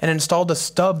pom.xml. And it installed a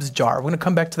stubs jar. We're going to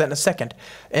come back to that in a second.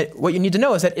 What you need to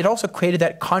know is that it also created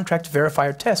that contract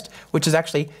verifier test, which is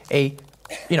actually a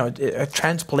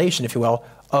transpilation, if you will,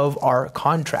 of our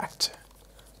contract.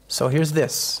 So here's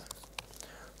this.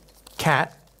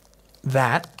 Cat,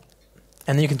 that,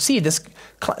 and then you can see this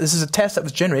is a test that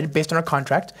was generated based on our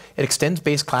contract. It extends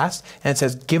base class, and it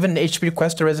says, given HTTP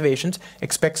request to reservations,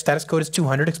 expect status code is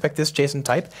 200, expect this JSON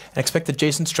type, and expect the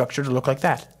JSON structure to look like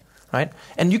that, right?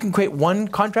 And you can create one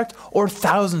contract or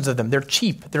thousands of them. They're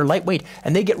cheap, they're lightweight,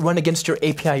 and they get run against your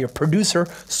API, your producer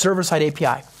server-side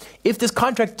API. If this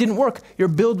contract didn't work, your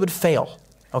build would fail,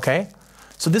 okay?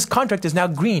 So this contract is now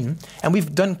green, and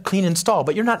we've done clean install.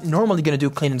 But you're not normally going to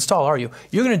do clean install, are you?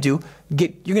 You're going to do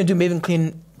Maven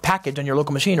clean package on your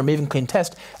local machine or Maven clean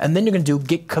test, and then you're going to do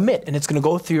git commit, and it's going to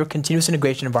go through your continuous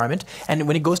integration environment. And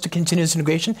when it goes to continuous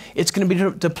integration, it's going to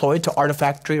be deployed to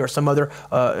Artifactory or some other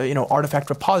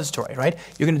artifact repository, right?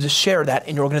 You're going to just share that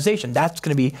in your organization. That's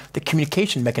going to be the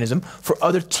communication mechanism for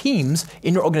other teams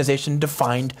in your organization to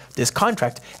find this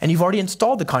contract. And you've already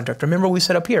installed the contract. Remember we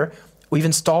set up here, we've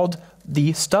installed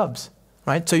the stubs,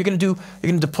 right? So you're going to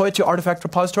deploy it to your artifact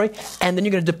repository, and then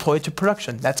you're going to deploy it to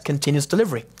production. That's continuous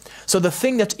delivery. So the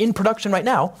thing that's in production right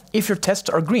now, if your tests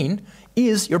are green,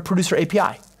 is your producer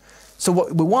API. So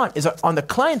what we want is on the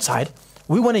client side,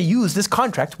 we want to use this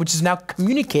contract, which is now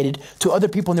communicated to other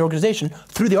people in the organization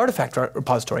through the artifact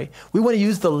repository. We want to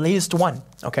use the latest one,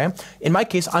 okay? In my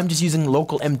case, I'm just using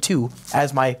local M2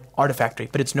 as my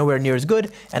artifactory, but it's nowhere near as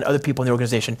good, and other people in the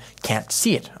organization can't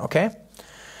see it, okay?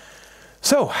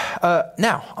 So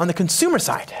now, on the consumer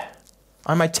side,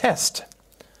 on my test,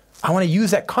 I want to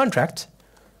use that contract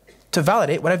to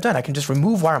validate what I've done. I can just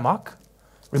remove wiremock,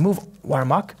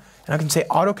 and I can say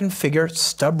auto-configure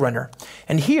stub runner.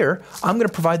 And here, I'm going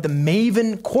to provide the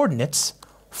Maven coordinates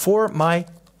for my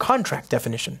contract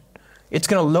definition. It's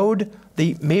going to load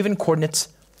the Maven coordinates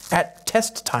at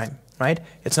test time, right?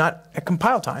 It's not at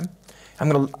compile time. I'm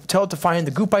going to tell it to find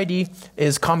the group ID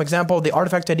is com example, the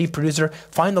artifact ID producer,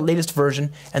 find the latest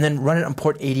version, and then run it on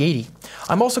port 8080.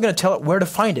 I'm also going to tell it where to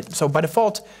find it. So by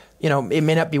default, it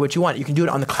may not be what you want. You can do it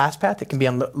on the class path. It can be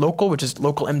on local, which is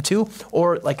local M2,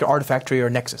 or like your Artifactory or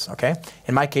Nexus, okay?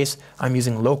 In my case, I'm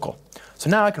using local. So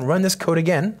now I can run this code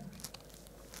again,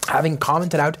 having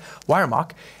commented out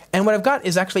wiremock, And what I've got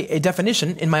is actually a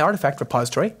definition in my artifact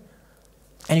repository.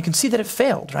 And you can see that it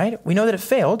failed, right? We know that it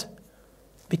failed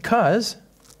because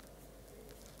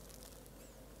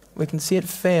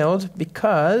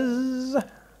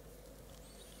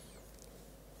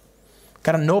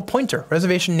got a null pointer.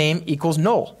 Reservation name equals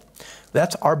null.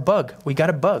 That's our bug. We got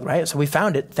a bug, right? So we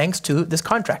found it thanks to this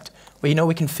contract. We know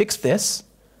we can fix this,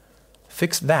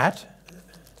 fix that,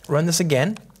 run this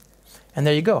again, and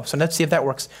there you go. So let's see if that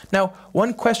works. Now,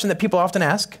 one question that people often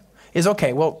ask is,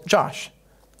 okay, well, Josh,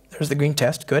 there's the green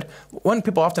test, good. One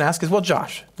people often ask is, well,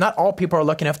 Josh, not all people are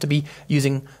lucky enough to be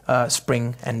using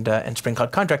Spring and Spring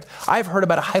Cloud Contract. I've heard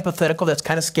about a hypothetical that's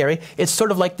kind of scary. It's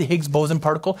sort of like the Higgs boson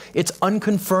particle. It's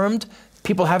unconfirmed.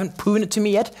 People haven't proven it to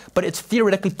me yet, but it's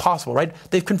theoretically possible, right?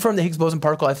 They've confirmed the Higgs boson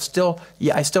particle. I'm still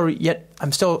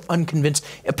unconvinced.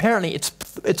 Apparently,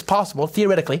 it's possible,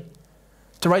 theoretically,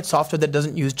 to write software that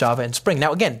doesn't use Java and Spring.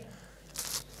 Now, again,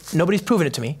 nobody's proven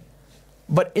it to me,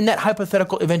 but in that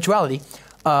hypothetical eventuality,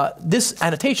 this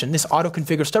annotation, this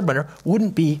auto-configure stub-runner,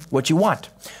 wouldn't be what you want.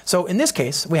 So in this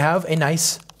case, we have a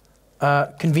nice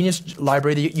convenience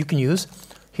library that you can use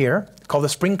here called the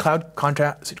Spring Cloud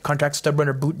Contract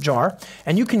Stub-runner boot jar.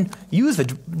 And you can use the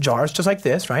jars just like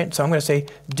this, right? So I'm going to say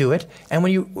do it. And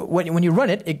when you run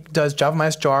it, it does java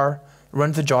 -jar,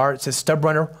 runs the jar. It says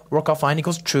stub-runner work offline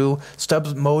equals true,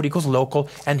 stubs mode equals local,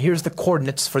 and here's the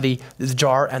coordinates for the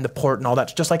jar and the port and all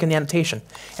that, just like in the annotation.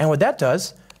 And what that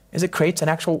does is it creates an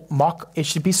actual mock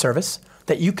HTTP service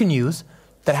that you can use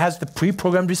that has the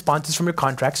pre-programmed responses from your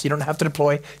contracts. You don't have to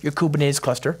deploy your Kubernetes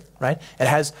cluster, right? It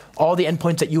has all the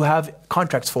endpoints that you have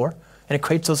contracts for, and it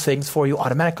creates those things for you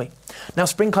automatically. Now,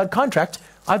 Spring Cloud Contract,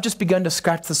 I've just begun to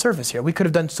scratch the surface here. We could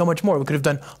have done so much more. We could have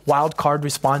done wildcard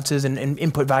responses and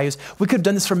input values. We could have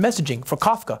done this for messaging, for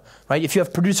Kafka, right? If you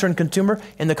have producer and consumer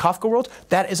in the Kafka world,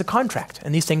 that is a contract,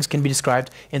 and these things can be described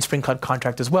in Spring Cloud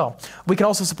Contract as well. We can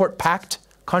also support packed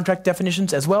contract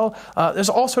definitions as well. There's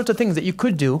all sorts of things that you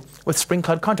could do with Spring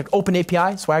Cloud Contract. Open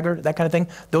API, Swagger, that kind of thing,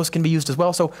 those can be used as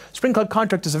well. So Spring Cloud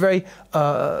Contract is a very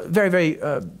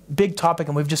big topic,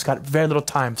 and we've just got very little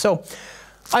time. So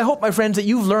I hope, my friends, that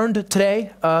you've learned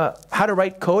today how to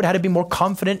write code, how to be more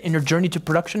confident in your journey to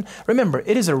production. Remember,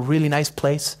 it is a really nice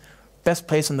place, best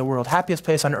place in the world, happiest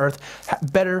place on earth,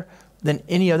 better than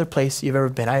any other place you've ever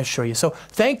been, I assure you. So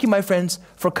thank you, my friends,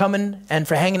 for coming and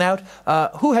for hanging out.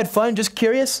 Who had fun? Just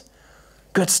curious?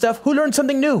 Good stuff. Who learned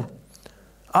something new?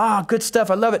 Ah, good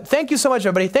stuff. I love it. Thank you so much,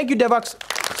 everybody. Thank you, Devox.